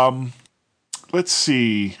 Let's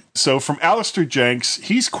see. So from Alistair Jenks,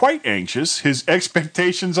 he's quite anxious. His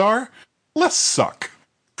expectations are, let's suck.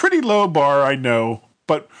 Pretty low bar, I know.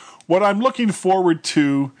 But what I'm looking forward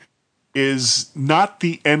to is not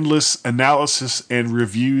the endless analysis and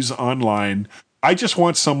reviews online. I just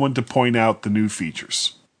want someone to point out the new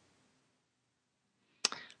features.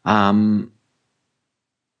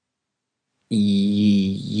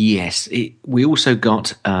 Yes. We also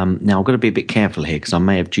got, now I've got to be a bit careful here because I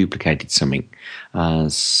may have duplicated something.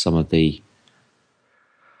 Some of the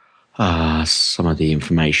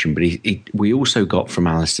information, but we also got from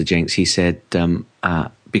Alistair Jenks, he said,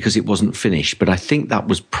 because it wasn't finished, but I think that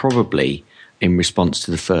was probably in response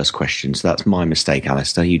to the first question. So that's my mistake,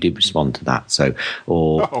 Alistair. You did respond to that. So,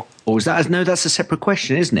 or is that? No, that's a separate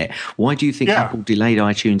question, isn't it? Why do you think Apple delayed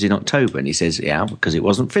iTunes in October? And he says, because it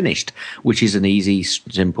wasn't finished, which is an easy,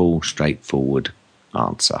 simple, straightforward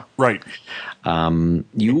answer. Right.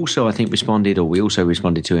 You also, I think, we also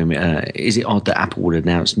responded to him. Is it odd that Apple would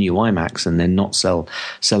announce new iMacs and then not sell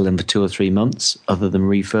them for 2 or 3 months, other than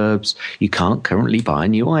refurbs? You can't currently buy a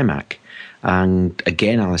new iMac. And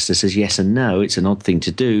again, Alistair says yes and no. It's an odd thing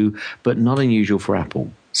to do, but not unusual for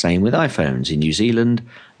Apple. Same with iPhones in New Zealand,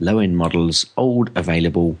 low-end models, old,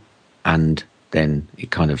 available, and then it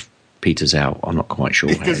kind of peters out. I'm not quite sure.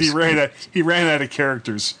 Because he ran out of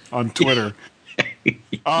characters on Twitter.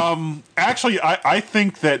 Actually, I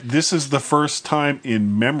think that this is the first time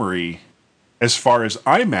in memory, as far as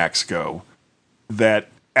iMacs go, that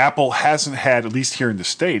Apple hasn't had, at least here in the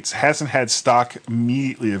States, hasn't had stock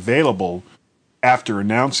immediately available after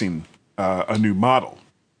announcing a new model.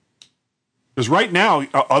 Because right now,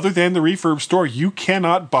 other than the refurb store, you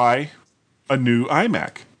cannot buy a new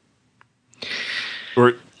iMac.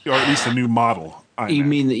 Or at least a new model iMac. You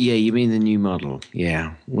mean the new model,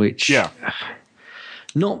 which... Yeah.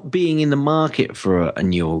 Not being in the market for a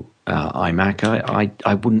new iMac,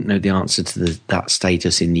 I wouldn't know the answer to that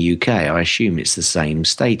status in the UK. I assume it's the same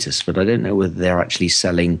status, but I don't know whether they're actually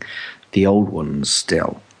selling the old ones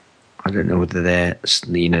still. I don't know whether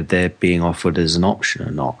they're being offered as an option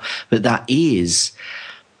or not. But that is,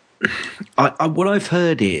 what I've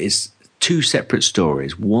heard is 2 separate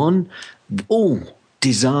stories. One,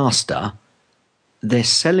 disaster. They're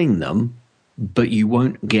selling them, but you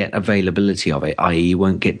won't get availability of it, i.e. you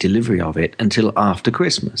won't get delivery of it until after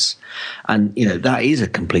Christmas. And, that is a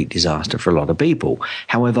complete disaster for a lot of people.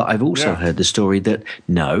 However, I've also heard the story that,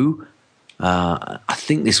 I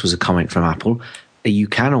think this was a comment from Apple, you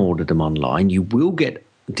can order them online. You will get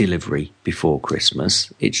delivery before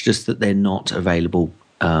Christmas. It's just that they're not available,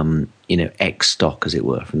 X stock, as it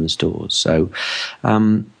were, from the stores. So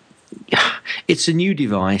it's a new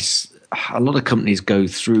device. A lot of companies go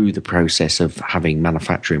through the process of having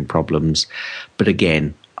manufacturing problems, but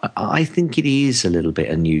again, I think it is a little bit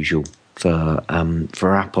unusual for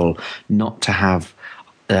Apple not to have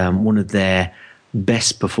one of their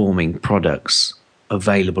best performing products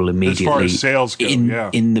available immediately, as far as sales go,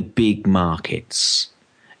 in the big markets,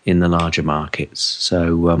 in the larger markets.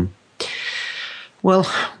 So, we'll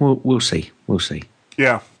see. We'll see.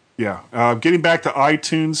 Yeah. Getting back to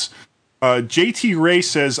iTunes. JT Ray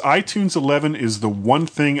says iTunes 11 is the one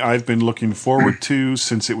thing I've been looking forward to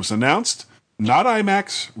since it was announced. not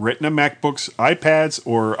iMacs, Retina MacBooks, iPads,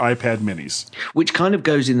 or iPad minis. Which kind of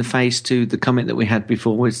goes in the face to the comment that we had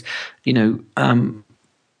before was,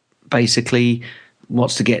 basically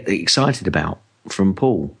what's to get excited about from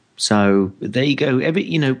Paul. So there you go.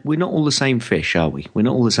 We're not all the same fish, are we? We're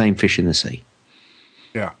not all the same fish in the sea.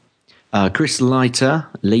 Yeah. Chris Leiter,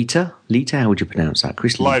 how would you pronounce that?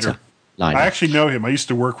 Chris Leiter. I actually know him. I used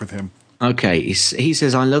to work with him. Okay, he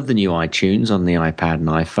says, I love the new iTunes on the iPad and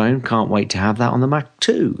iPhone. Can't wait to have that on the Mac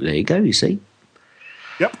too. There you go, you see.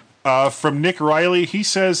 Yep. From Nick Riley, he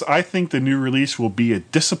says, I think the new release will be a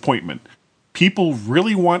disappointment. People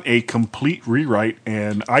really want a complete rewrite,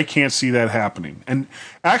 and I can't see that happening. And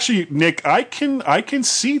actually, Nick, I can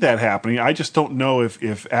see that happening. I just don't know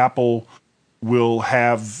if Apple will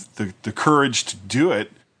have the courage to do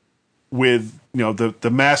it with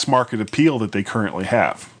the mass market appeal that they currently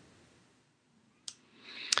have.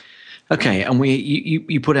 Okay, and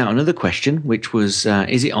you put out another question, which was,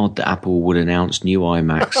 is it odd that Apple would announce new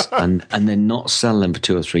iMacs and then not sell them for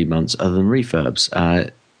 2 or 3 months other than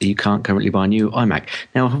refurbs? You can't currently buy a new iMac.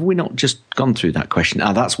 Now, have we not just gone through that question?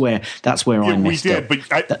 That's where I messed up. But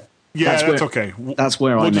that's okay. That's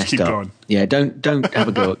where I messed up. Going. Yeah, don't have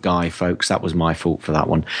a go at Guy, folks. That was my fault for that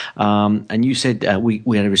one. And you said we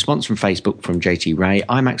had a response from Facebook from JT Ray.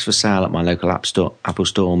 iMacs for sale at my local Apple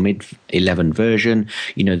Store, mid-11 version.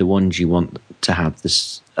 The ones you want to have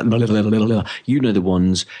this. The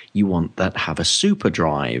ones you want that have a super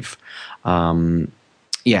drive.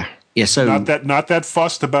 Yeah. So not that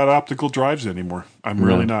fussed about optical drives anymore. I'm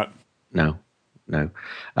really not. No.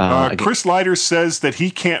 Chris Leiter says that he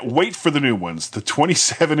can't wait for the new ones. The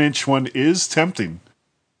 27-inch one is tempting.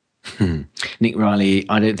 Nick Riley,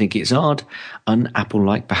 I don't think it's odd.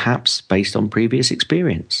 Un-Apple-like, perhaps, based on previous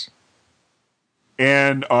experience.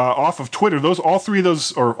 And off of Twitter, three of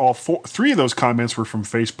those comments were from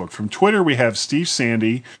Facebook. From Twitter, we have Steve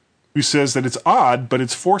Sandy, who says that it's odd, but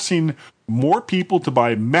it's forcing more people to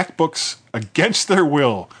buy MacBooks against their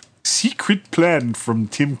will. Secret plan from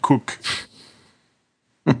Tim Cook.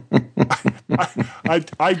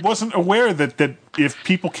 I wasn't aware that if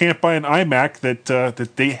people can't buy an iMac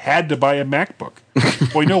that they had to buy a MacBook.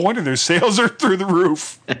 Boy, no wonder their sales are through the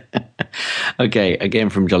roof. Okay, again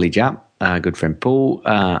from Jolly Jap, good friend Paul,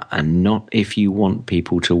 and not if you want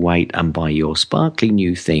people to wait and buy your sparkly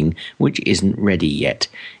new thing which isn't ready yet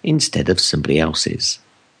instead of somebody else's.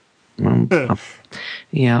 I'm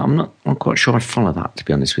not quite sure I follow that, to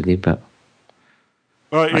be honest with you, but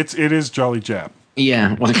it is Jolly Jap.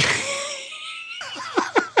 Yeah, well,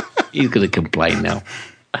 he's going to complain now.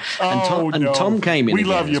 Tom came in. We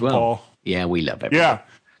love you, well. Paul. Yeah, we love everyone.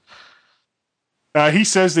 Yeah. He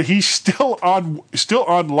says that he's still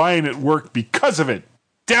online at work because of it.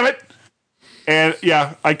 Damn it! And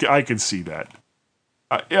yeah, I can see that.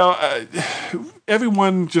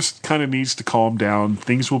 Everyone just kind of needs to calm down.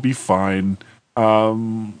 Things will be fine.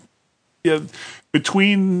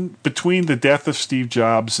 Between the death of Steve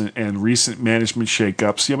Jobs and recent management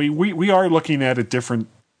shakeups, we are looking at a different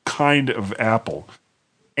kind of Apple.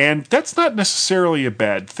 And that's not necessarily a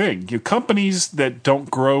bad thing. Companies that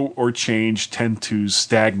don't grow or change tend to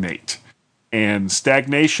stagnate. And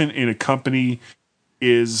stagnation in a company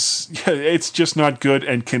it's just not good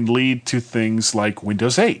and can lead to things like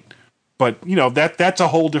Windows 8. But, that's a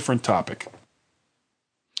whole different topic.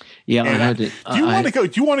 Yeah, I heard it. Do you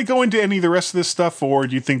want to go into any of the rest of this stuff, or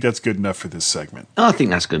do you think that's good enough for this segment? I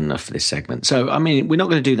think that's good enough for this segment. So, we're not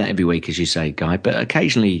going to do that every week, as you say, Guy, but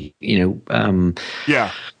occasionally,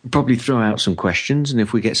 probably throw out some questions, and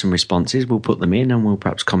if we get some responses, we'll put them in, and we'll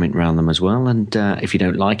perhaps comment around them as well. And if you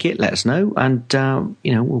don't like it, let us know, and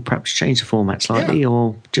we'll perhaps change the format slightly,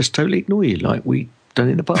 or just totally ignore you, like we done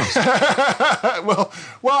in the past. well,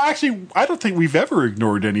 actually, I don't think we've ever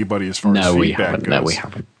ignored anybody as far as feedback goes. No, we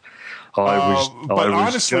haven't.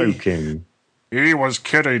 I was joking. He was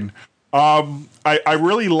kidding. I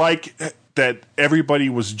really like that everybody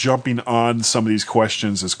was jumping on some of these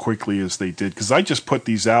questions as quickly as they did, because I just put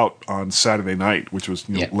these out on Saturday night, which was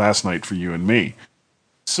last night for you and me.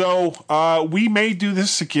 So we may do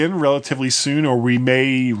this again relatively soon, or we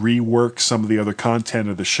may rework some of the other content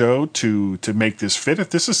of the show to make this fit. If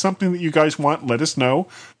this is something that you guys want, let us know.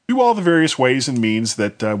 Do all the various ways and means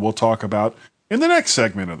that we'll talk about in the next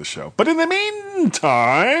segment of the show. But in the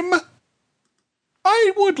meantime,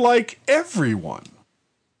 I would like everyone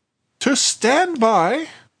to stand by.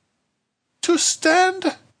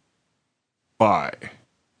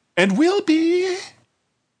 And we'll be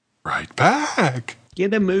right back.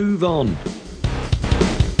 Get a move on.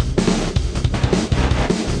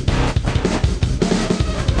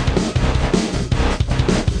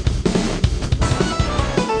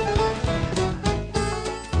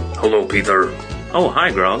 hello, Peter. Oh,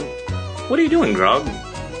 hi, Grog. What are you doing, Grog?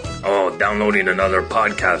 Oh, downloading another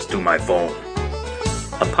podcast to my phone.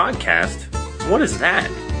 A podcast? What is that?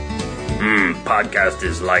 Podcast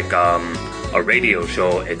is like a radio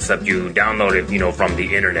show, except you download it, from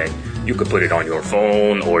the internet. You could put it on your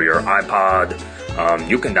phone or your iPod.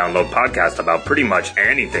 You can download podcasts about pretty much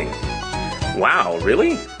anything. Wow,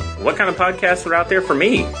 really? What kind of podcasts are out there for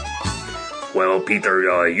me? Well,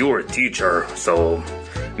 Peter, you're a teacher, so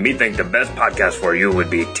me think the best podcast for you would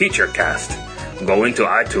be TeacherCast. Go into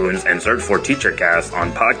iTunes and search for TeacherCast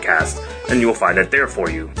on podcast, and you'll find it there for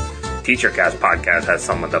you. TeacherCast podcast has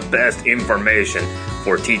some of the best information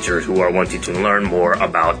for teachers who are wanting to learn more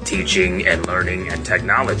about teaching and learning and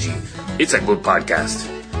technology. It's a good podcast.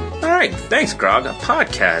 All right, thanks, Grog. A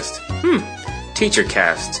podcast.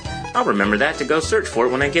 TeacherCast. I'll remember that to go search for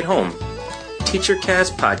it when I get home.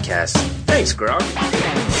 TeacherCast podcast. Thanks, Grog.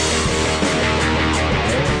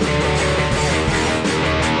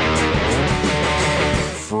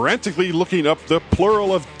 Frantically looking up the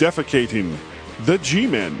plural of defecating. The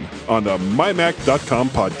G-Men on the MyMac.com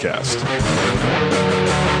podcast.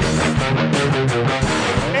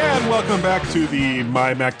 And welcome back to the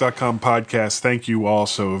MyMac.com podcast. Thank you all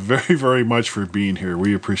so very, very much for being here.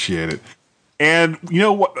 We appreciate it. And you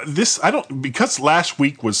know what? Because last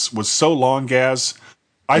week was so long, Gaz,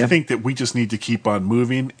 I think that we just need to keep on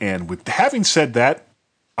moving. And with having said that,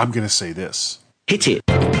 I'm going to say this. Hit it.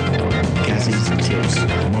 Gaz's tips.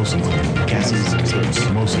 Gaz's tips.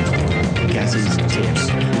 Gaz's tips.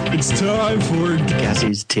 It's time for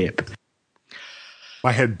Gaz's tip.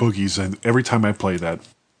 My head boogies every time I play that.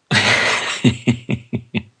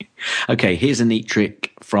 Okay, here's a neat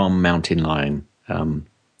trick from Mountain Lion.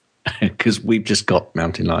 Because we've just got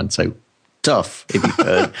Mountain Lion, so tough if you've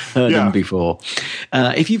heard them before.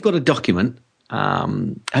 If you've got a document,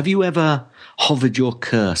 have you ever hovered your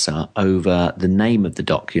cursor over the name of the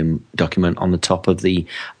document on the top of the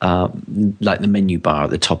like the menu bar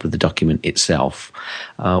at the top of the document itself?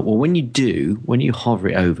 Well, when you hover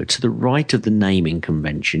it over to the right of the naming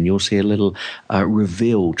convention, you'll see a little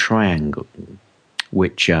reveal triangle,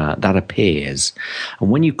 which that appears.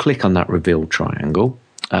 And when you click on that reveal triangle,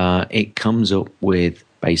 it comes up with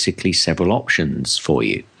basically several options for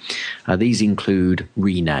you. These include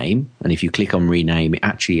rename, and if you click on rename, it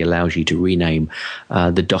actually allows you to rename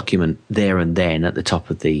the document there and then at the top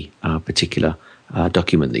of the particular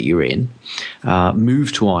document that you're in.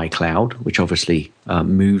 Move to iCloud, which obviously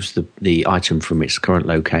moves the item from its current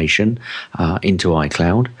location into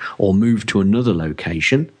iCloud, or move to another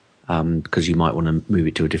location because you might want to move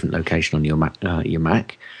it to a different location on your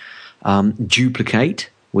Mac. Duplicate,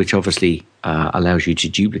 which obviously allows you to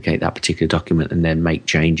duplicate that particular document and then make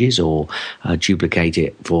changes or duplicate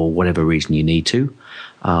it for whatever reason you need to.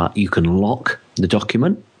 You can lock the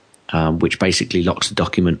document, which basically locks the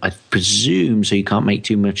document, I presume, so you can't make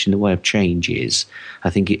too much in the way of changes. I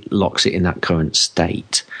think it locks it in that current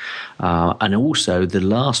state. And also the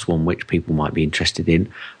last one, which people might be interested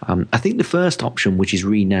in, I think the first option, which is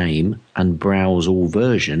rename, and browse all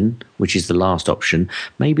version, which is the last option,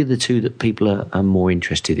 maybe the two that people are more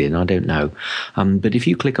interested in. I don't know. But if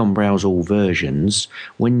you click on browse all versions,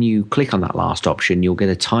 when you click on that last option, you'll get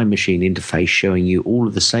a time machine interface showing you all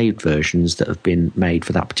of the saved versions that have been made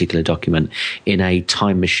for that particular document in a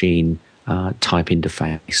time machine type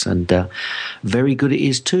interface. And very good it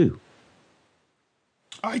is too.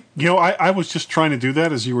 I was just trying to do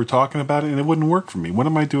that as you were talking about it, and it wouldn't work for me. What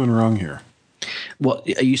am I doing wrong here? What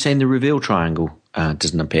are you saying? The reveal triangle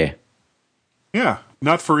doesn't appear? Yeah,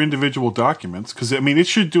 not for individual documents, because I mean it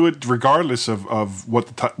should do it regardless of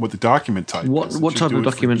what the document type is. What type of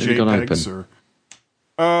document have you got open?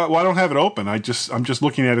 Well, I don't have it open. I'm just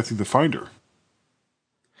looking at it through the Finder.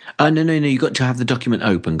 No. You got to have the document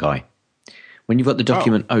open, Guy. When you've got the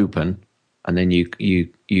document open, and then you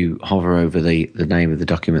hover over the name of the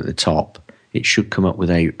document at the top, it should come up with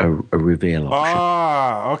a reveal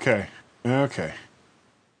option. Okay.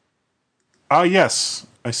 Yes,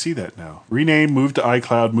 I see that now. Rename, move to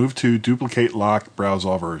iCloud, move to duplicate, lock, browse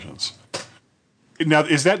all versions. Now,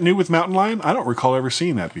 is that new with Mountain Lion? I don't recall ever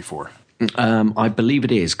seeing that before. I believe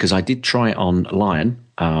it is, because I did try it on Lion,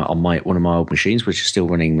 on one of my old machines, which is still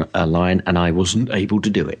running Lion, and I wasn't able to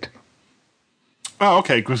do it. Oh,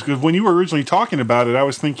 okay, because when you were originally talking about it, I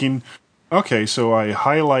was thinking, okay, so I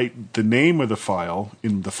highlight the name of the file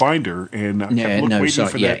in the Finder, and I kept waiting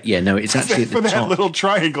for that. It's actually for that little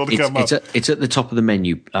triangle to come up. It's at the top of the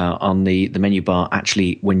menu, on the menu bar,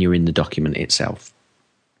 actually, when you're in the document itself.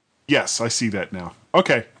 Yes, I see that now.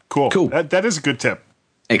 Okay, cool. That is a good tip.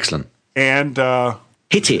 Excellent. And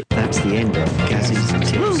hit it. That's the end of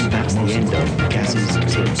Gaz's tips. That's the end of Gaz's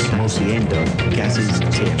tips. That's the end of Gaz's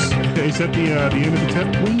tips. Is that the end of the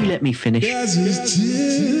tip? Will you let me finish? Gaz's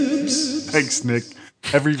tips. Thanks, Nick.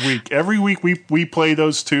 Every week we play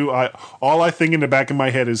those two. All I think in the back of my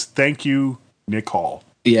head is thank you, Nick Hall.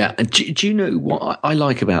 Yeah, and do you know what I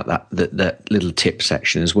like about that little tip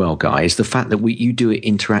section as well, guys? The fact that you do it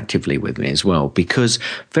interactively with me as well, because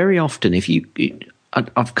very often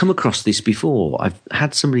I've come across this before. I've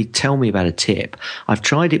had somebody tell me about a tip. I've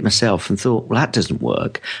tried it myself and thought, well, that doesn't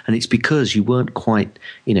work, and it's because you weren't quite,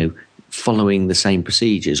 following the same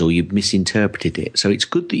procedures, or you misinterpreted it. So it's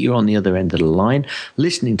good that you're on the other end of the line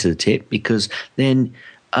listening to the tip, because then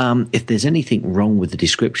if there's anything wrong with the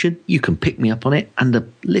description, you can pick me up on it, and the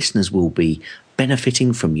listeners will be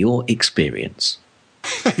benefiting from your experience.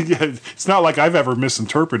 Yeah, it's not like I've ever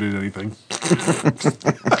misinterpreted anything.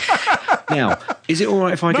 Now, is it all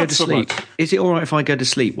right if I go to sleep? Much. Is it all right if I go to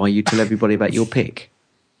sleep while you tell everybody about your pick?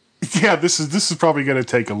 Yeah, this is probably going to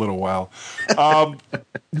take a little while.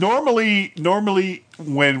 Normally,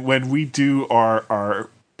 when we do our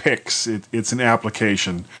picks, it's an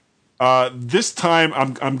application. This time,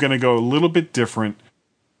 I'm going to go a little bit different,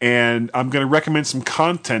 and I'm going to recommend some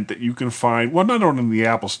content that you can find. Well, not only in the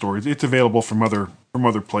Apple Store; it's available from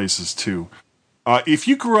other places too. If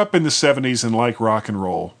you grew up in the '70s and like rock and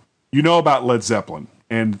roll, you know about Led Zeppelin,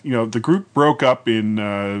 and the group broke up in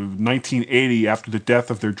 1980 after the death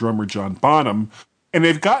of their drummer John Bonham, and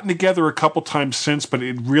they've gotten together a couple times since, but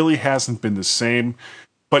it really hasn't been the same.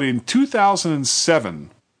 But in 2007.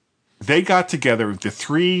 They got together, the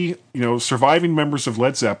three, surviving members of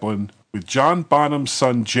Led Zeppelin, with John Bonham's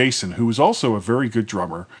son Jason, who was also a very good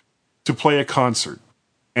drummer, to play a concert.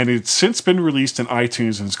 And it's since been released in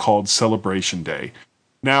iTunes, and it's called Celebration Day.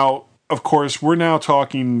 Now, of course, we're now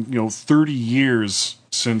talking, 30 years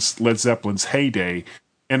since Led Zeppelin's heyday,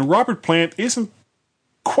 and Robert Plant isn't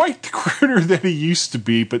quite the crooner that he used to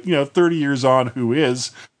be, but 30 years on, who is?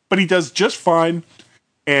 But he does just fine.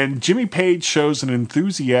 And Jimmy Page shows an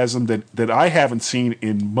enthusiasm that I haven't seen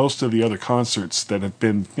in most of the other concerts that have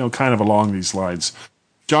been, kind of along these lines.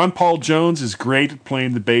 John Paul Jones is great at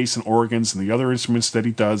playing the bass and organs and the other instruments that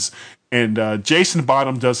he does. And Jason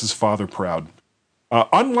Bonham does his father proud.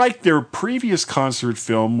 Unlike their previous concert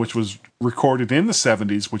film, which was recorded in the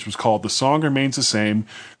 70s, which was called The Song Remains the Same,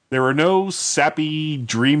 there are no sappy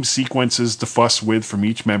dream sequences to fuss with from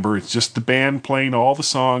each member. It's just the band playing all the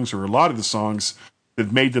songs, or a lot of the songs,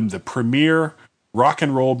 that made them the premier rock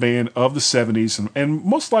and roll band of the 70s and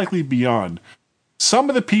most likely beyond. Some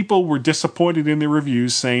of the people were disappointed in their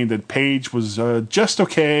reviews, saying that Page was just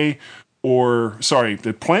okay,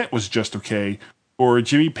 that Plant was just okay, or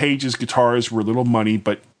Jimmy Page's guitars were a little muddy.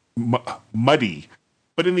 But in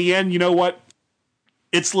the end, you know what?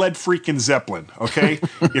 It's Led freaking Zeppelin, okay?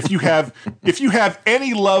 If you have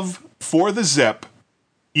any love for the Zepp,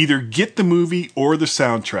 either get the movie or the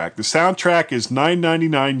soundtrack. The soundtrack is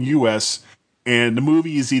 $9.99 US, and the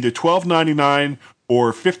movie is either $12.99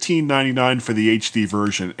 or $15.99 for the HD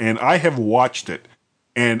version. And I have watched it,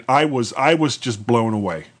 and I was just blown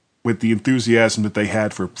away with the enthusiasm that they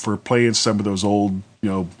had for playing some of those old,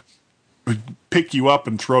 pick you up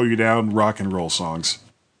and throw you down rock and roll songs.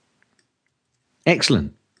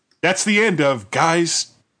 Excellent. That's the end of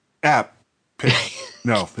Guy's app pick.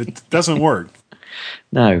 No, it doesn't work.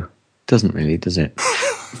 No, doesn't really, does it?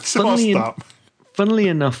 So I'll stop. Funnily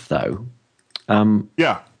enough, though,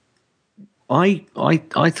 yeah, I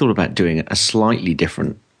thought about doing a slightly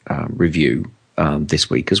different review this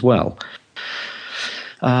week as well.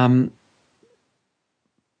 I'm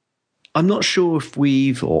not sure if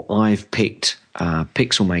I've picked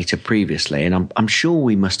Pixelmator previously, and I'm sure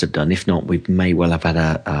we must have done. If not, we may well have had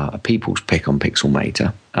a people's pick on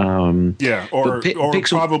Pixelmator. Or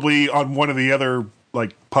probably on one of the other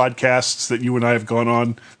podcasts that you and I have gone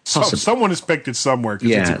on. Someone has picked it somewhere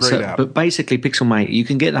because it's a great app. But basically, Pixelmator, you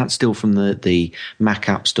can get that still from the Mac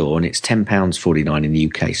App Store, and it's £10.49 in the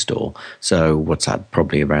UK store. So what's that?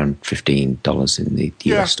 Probably around $15 in the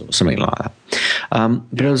US store, something like that.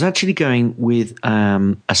 But I was actually going with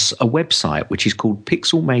a website which is called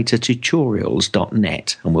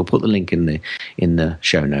pixelmatortutorials.net, and we'll put the link in the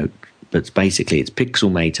show note. But basically, it's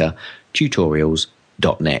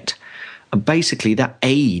pixelmatortutorials.net. And basically, that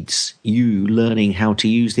aids you learning how to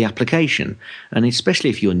use the application. And especially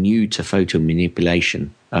if you're new to photo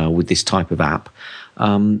manipulation with this type of app,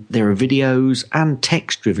 there are videos and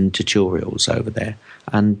text-driven tutorials over there.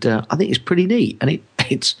 And I think it's pretty neat. And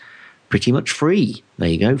it's pretty much free. There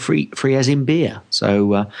you go, free as in beer.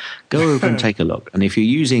 So go over and take a look. And if you're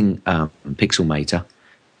using Pixelmator,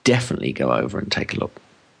 definitely go over and take a look.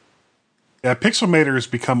 Yeah, Pixelmator has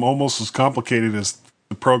become almost as complicated as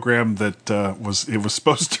the program that was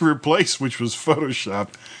supposed to replace, which was Photoshop.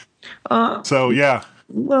 So yeah.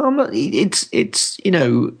 Well, it's you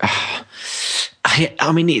know,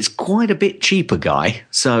 I mean, it's quite a bit cheaper, Guy.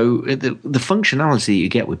 So the functionality you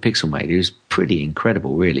get with Pixelmator is pretty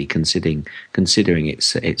incredible, really, considering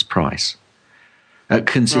its price.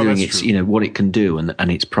 Considering its true. You know what it can do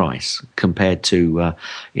and its price compared to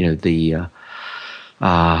you know the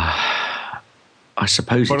I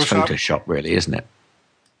suppose Photoshop? It's Photoshop, really, isn't it?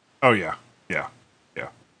 Oh yeah.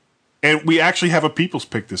 And we actually have a people's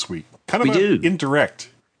pick this week. Kind of indirect.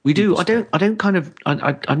 We do.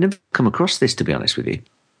 I've never come across this, to be honest with you.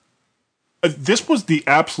 This was the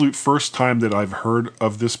absolute first time that I've heard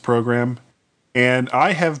of this program, and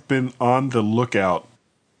I have been on the lookout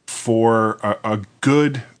for a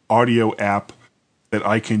good audio app that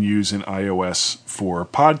I can use in iOS for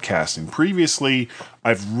podcasting. Previously,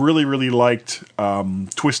 I've really liked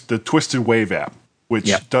the Twisted Wave app,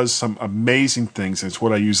 which does some amazing things. It's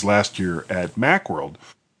what I used last year at Macworld.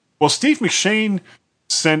 Well, Steve McShane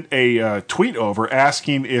sent a tweet over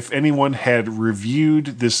asking if anyone had reviewed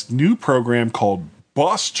this new program called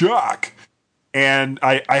Boss Jock. And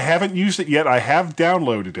I haven't used it yet. I have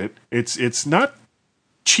downloaded it. It's not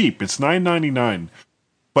cheap. It's $9.99.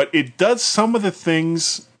 But it does some of the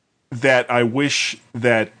things that I wish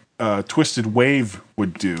that Twisted Wave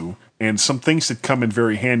would do, and some things that come in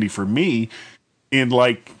very handy for me. In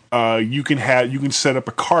like you can set up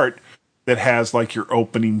a cart that has like your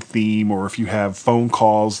opening theme, or if you have phone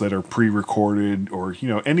calls that are pre-recorded, or you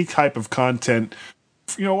know any type of content.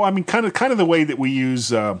 You know, I mean, kind of the way that we use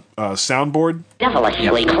Soundboard.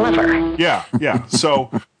 Devilishly clever. Yeah.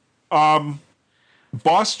 So,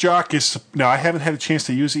 Boss Jock is now. I haven't had a chance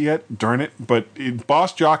to use it yet. Darn it! But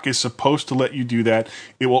Boss Jock is supposed to let you do that.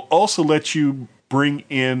 It will also let you bring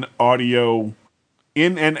in audio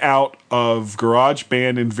in and out of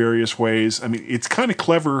GarageBand in various ways. I mean, it's kind of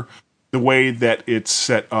clever the way that it's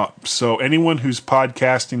set up. So anyone who's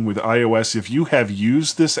podcasting with iOS, if you have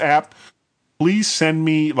used this app, please send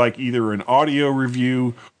me like either an audio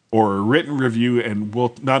review or a written review, and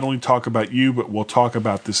we'll not only talk about you, but we'll talk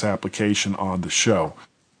about this application on the show.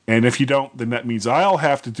 And if you don't, then that means I'll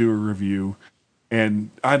have to do a review. And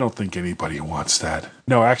I don't think anybody wants that.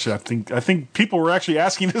 No, actually, I think people were actually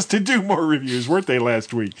asking us to do more reviews, weren't they,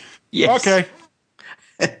 last week? Yes. Okay.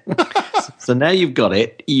 So now you've got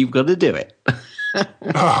it. You've got to do it.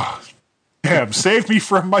 Oh, damn, save me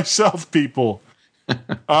from myself, people.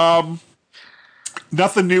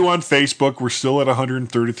 Nothing new on Facebook. We're still at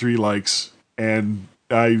 133 likes, and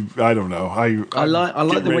I don't know. I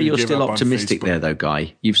like the way you're still optimistic there, though,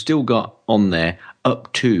 Guy. You've still got on there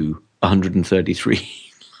up to 133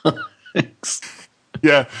 likes.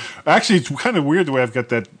 Yeah, actually, it's kind of weird the way I've got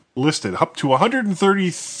that listed. Up to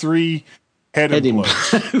 133 head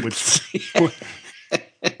implodes,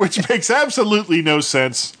 which makes absolutely no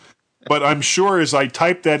sense. But I'm sure as I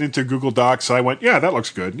typed that into Google Docs, I went, yeah, that looks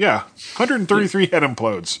good. Yeah, 133 head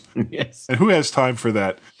implodes. Yes. And who has time for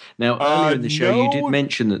that? Now, earlier in the show, you did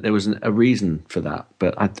mention that there was a reason for that,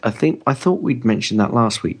 but I thought we'd mentioned that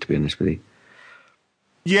last week, to be honest with you.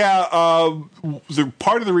 Yeah, the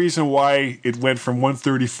part of the reason why it went from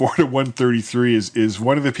 134 to 133 is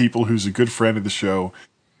one of the people who's a good friend of the show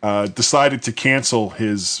decided to cancel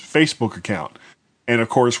his Facebook account. And, of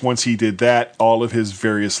course, once he did that, all of his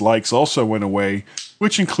various likes also went away,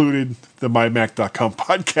 which included the MyMac.com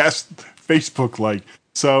podcast Facebook like.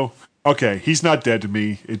 So, okay, he's not dead to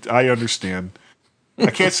me. I understand.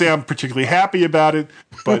 I can't say I'm particularly happy about it,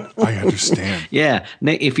 but I understand. Yeah.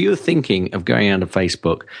 Now, if you're thinking of going out of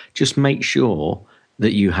Facebook, just make sure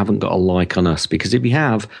that you haven't got a like on us, because if you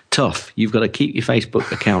have, tough. You've got to keep your Facebook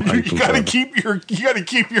account open. You got to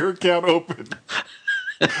keep your account open.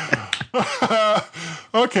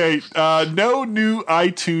 Okay, no new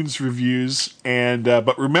iTunes reviews, and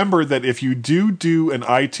but remember that if you do an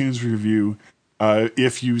iTunes review,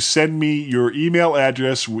 if you send me your email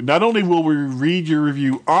address, not only will we read your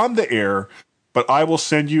review on the air, but I will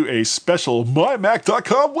send you a special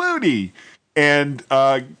MyMac.com Woody. And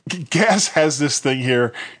Gaz has this thing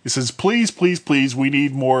here. It says, "Please, please, please, we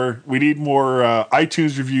need more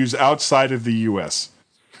iTunes reviews outside of the U.S."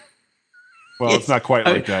 Well, it's not quite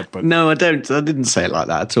like that, but no, I didn't say it like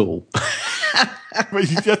that at all.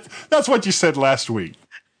 But that's what you said last week.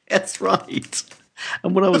 That's right.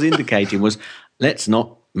 And what I was indicating was, let's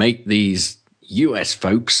not make these US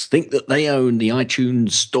folks think that they own the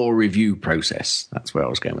iTunes store review process. That's where I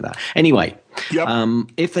was going with that. Anyway,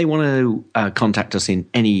 if they want to contact us in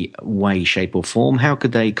any way, shape, or form, how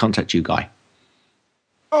could they contact you, Guy?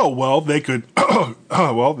 Oh, well, they could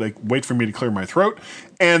well, they wait for me to clear my throat.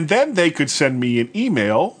 And then they could send me an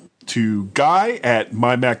email to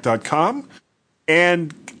guy@mymac.com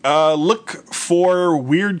and look for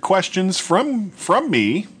weird questions from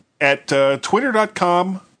me at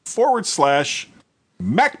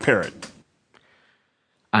twitter.com/MacParrot.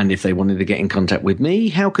 And if they wanted to get in contact with me,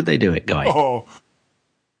 how could they do it, Guy? Oh,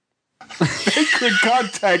 they could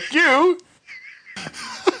contact you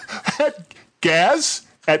at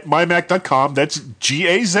Gaz@mymac.com. That's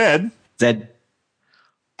GAZ. Z.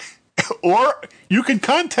 Or you can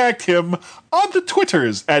contact him on the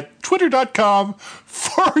Twitters at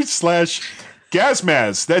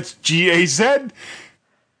twitter.com/Gazmaz. That's GAZ.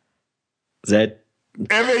 Z.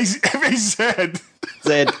 MAZ.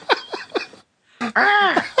 Z.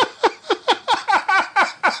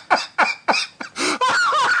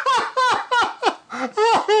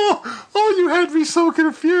 Oh, you had me so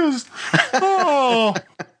confused. Oh,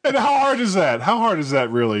 and how hard is that? How hard is that,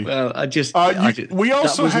 really? Well, we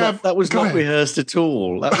also that was not rehearsed at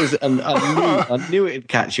all. That was, and I knew it'd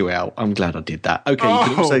catch you out. I'm glad I did that.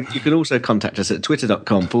 Okay, you can also contact us at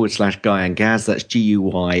twitter.com/GuyandGaz. That's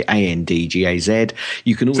GUYANDGAZ.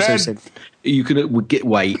 You can also send. You can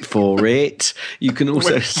wait for it. You can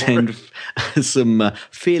also send some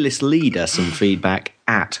Fearless Leader some feedback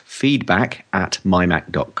at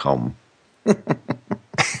feedback@mymac.com.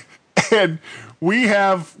 And we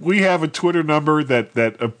have a Twitter number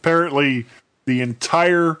that apparently the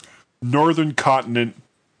entire northern continent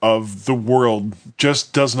of the world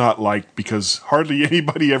just does not like, because hardly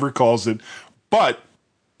anybody ever calls it. But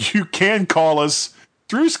you can call us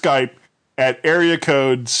through Skype at area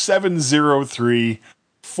code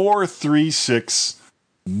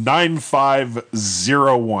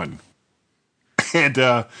 703-436-9501. And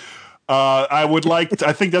I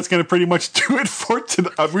think that's going to pretty much do it for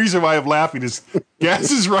tonight. The reason why I'm laughing is Gaz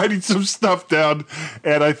is writing some stuff down,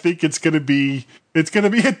 and I think it's going to be a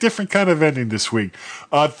different kind of ending this week.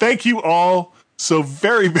 Thank you all so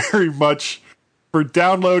very, very much for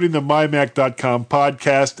downloading the mymac.com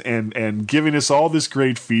podcast and giving us all this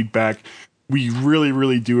great feedback. We really,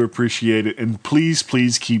 really do appreciate it, and please,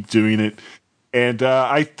 please keep doing it. And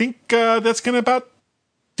I think that's going to about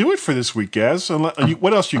do it for this week, Gaz.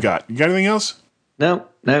 What else you got? You got anything else? No.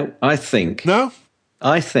 I think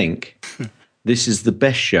this is the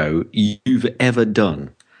best show you've ever done,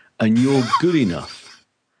 and you're good enough,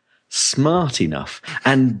 smart enough,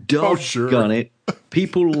 and doggone it,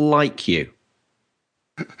 people like you.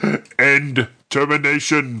 End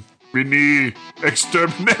termination. Mini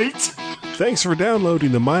exterminate. Thanks for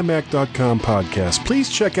downloading the mymac.com podcast. Please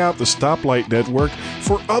check out the Stoplight Network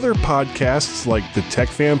for other podcasts like the Tech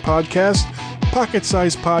Fan Podcast, Pocket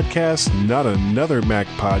Size Podcast, Not Another Mac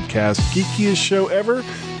Podcast, Geekiest Show Ever,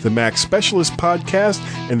 the Mac Specialist Podcast,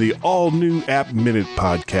 and the all-new App Minute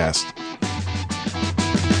Podcast.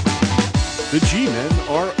 The G-Men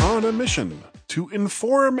are on a mission. To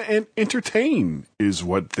inform and entertain is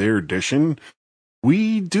what they're dishing.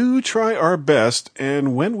 We do try our best,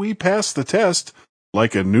 and when we pass the test,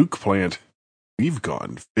 like a nuke plant, we've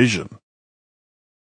gone fission.